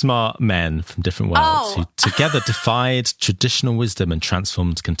smart men from different worlds who together defied traditional wisdom and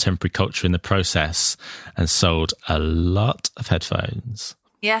transformed contemporary culture in the process and sold a lot of headphones.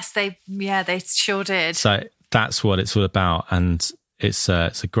 Yes, they sure did. So that's what it's all about, and it's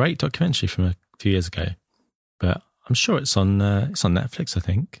a great documentary from a few years ago. But I'm sure it's on Netflix. I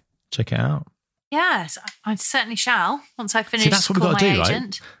think check it out. Yes, I certainly shall once I finish. that's what we've Call got to My do, right?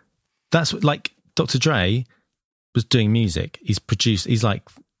 Agent. That's what, like Dr. Dre was doing music. He's like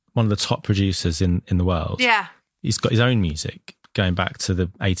one of the top producers in the world. Yeah, He's got his own music going back to the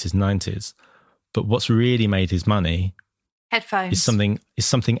 80s, 90s. But what's really made his money headphones. is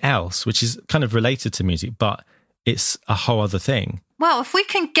something else, which is kind of related to music, but it's a whole other thing. Well, if we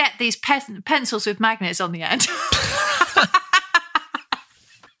can get these pencils with magnets on the end.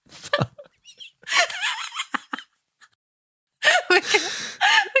 we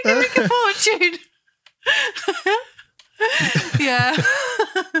can make a fortune. Yeah.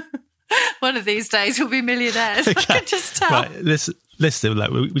 One of these days we'll be millionaires. I can just tell. Right, listen, like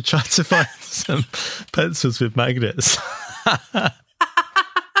we tried to find some pencils with magnets.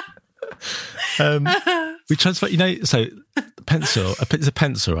 We tried to find, so it's a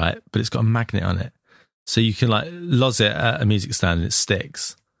pencil, right? But it's got a magnet on it. So you can like los it at a music stand and it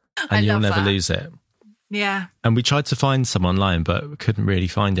sticks. And you'll never lose it. Yeah. And we tried to find some online, but we couldn't really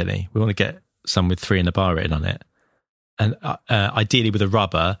find any. We want to get some with 3 in a bar written on it. And ideally with a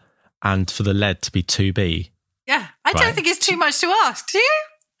rubber and for the lead to be 2B. Yeah. I don't Right. think it's too much to ask, do you?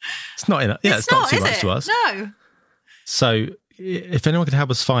 It's not enough. Yeah, it's not too is much it? to ask. No. So if anyone could help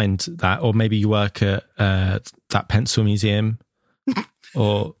us find that, or maybe you work at that pencil museum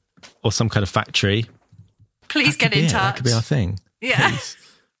or some kind of factory, Please get in touch. That could be our thing. Yeah.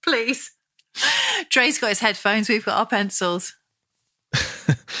 Please. Dre's got his headphones. We've got our pencils.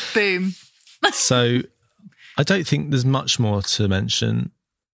 Boom. So I don't think there's much more to mention.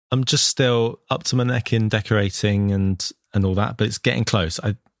 I'm just still up to my neck in decorating and all that, but it's getting close.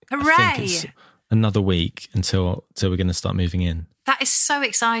 I Hooray. think it's another week until we're going to start moving in. That is so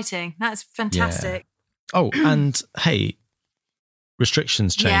exciting. That's fantastic. Oh, and hey,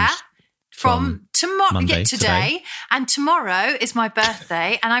 restrictions changed. Yeah. From tomorrow, Monday, today, and tomorrow is my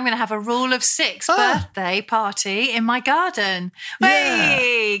birthday, and I'm going to have a Rule of 6 birthday party in my garden. Yeah.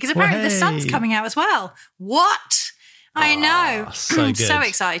 Because apparently the sun's coming out as well. What? I know. So good. So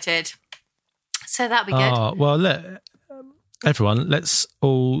excited. So that'll be good. Oh, well, look, everyone, let's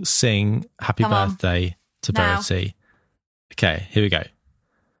all sing happy Come on. birthday to Now. Verity. Okay, here we go.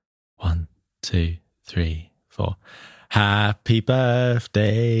 1, 2, 3, 4. Happy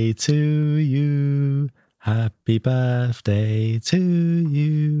birthday to you. Happy birthday to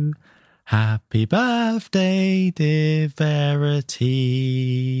you. Happy birthday, dear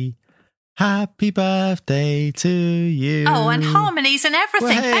Verity. Happy birthday to you. Oh, and harmonies and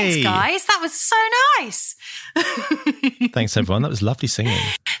everything. Hey. Thanks, guys. That was so nice. Thanks, everyone. That was lovely singing.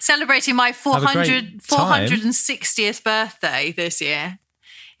 Celebrating my Have a great 460th birthday this year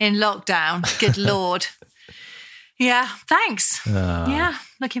in lockdown. Good Lord. Yeah, thanks. Yeah,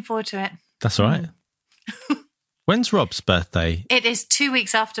 looking forward to it. That's all right. When's Rob's birthday? It is 2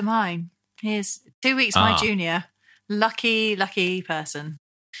 weeks after mine. He is 2 weeks my junior. Lucky, lucky person.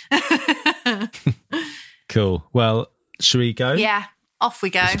 Cool. Well, should we go? Yeah, off we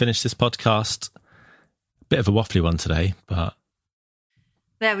go. Let's finish this podcast. Bit of a waffly one today, but,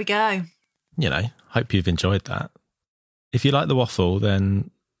 There we go. you know, hope you've enjoyed that. If you like the waffle, then,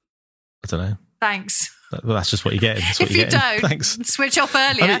 I don't know. Thanks. Well, that's just what you're getting. That's what If you're you getting. don't, Thanks. switch off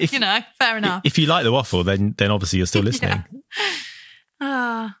earlier. I mean, Fair enough. If you like the waffle, then obviously you're still listening.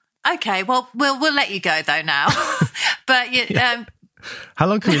 Okay, well, we'll let you go though now. But How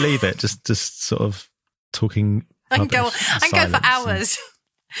long can we leave it? Just sort of talking. I can go rubbish in for silence and- hours.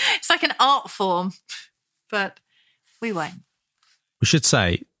 It's like an art form, but we won't. We should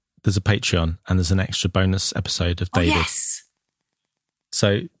say there's a Patreon and there's an extra bonus episode of Oh, David. yes.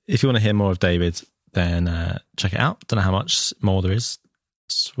 So if you want to hear more of David, then check it out. Don't know how much more there is.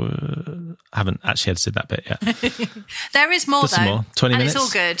 I haven't actually edited that bit yet. There is more There's though. some more. 20 and minutes it's all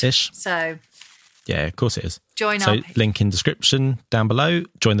good. ish. So Yeah, of course it is. join So up. link in description down below.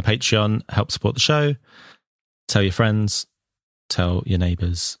 Join the Patreon. Help support the show. Tell your friends. Tell your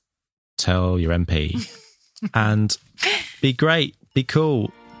neighbours. Tell your MP. And be great. Be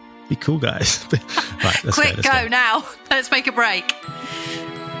cool. Be cool, guys. Right, let's Quick, go. go now. Let's make a break.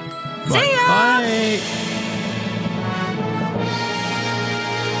 Right, See ya. bye.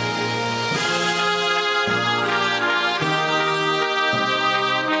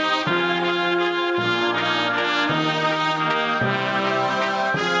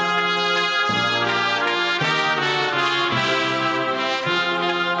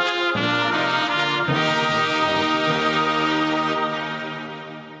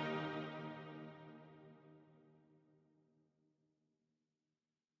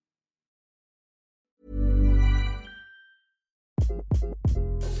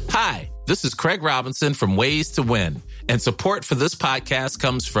 Hi, this is Craig Robinson from Ways to Win, and support for this podcast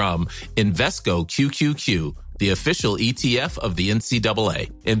comes from Invesco QQQ, the official ETF of the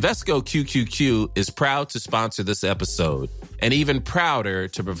NCAA. Invesco QQQ is proud to sponsor this episode, and even prouder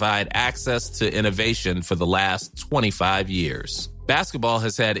to provide access to innovation for the last 25 years. Basketball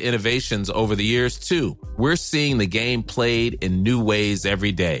has had innovations over the years, too. We're seeing the game played in new ways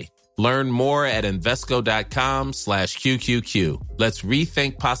every day. Learn more at Invesco.com/QQQ. Let's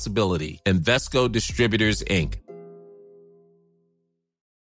rethink possibility. Invesco Distributors, Inc.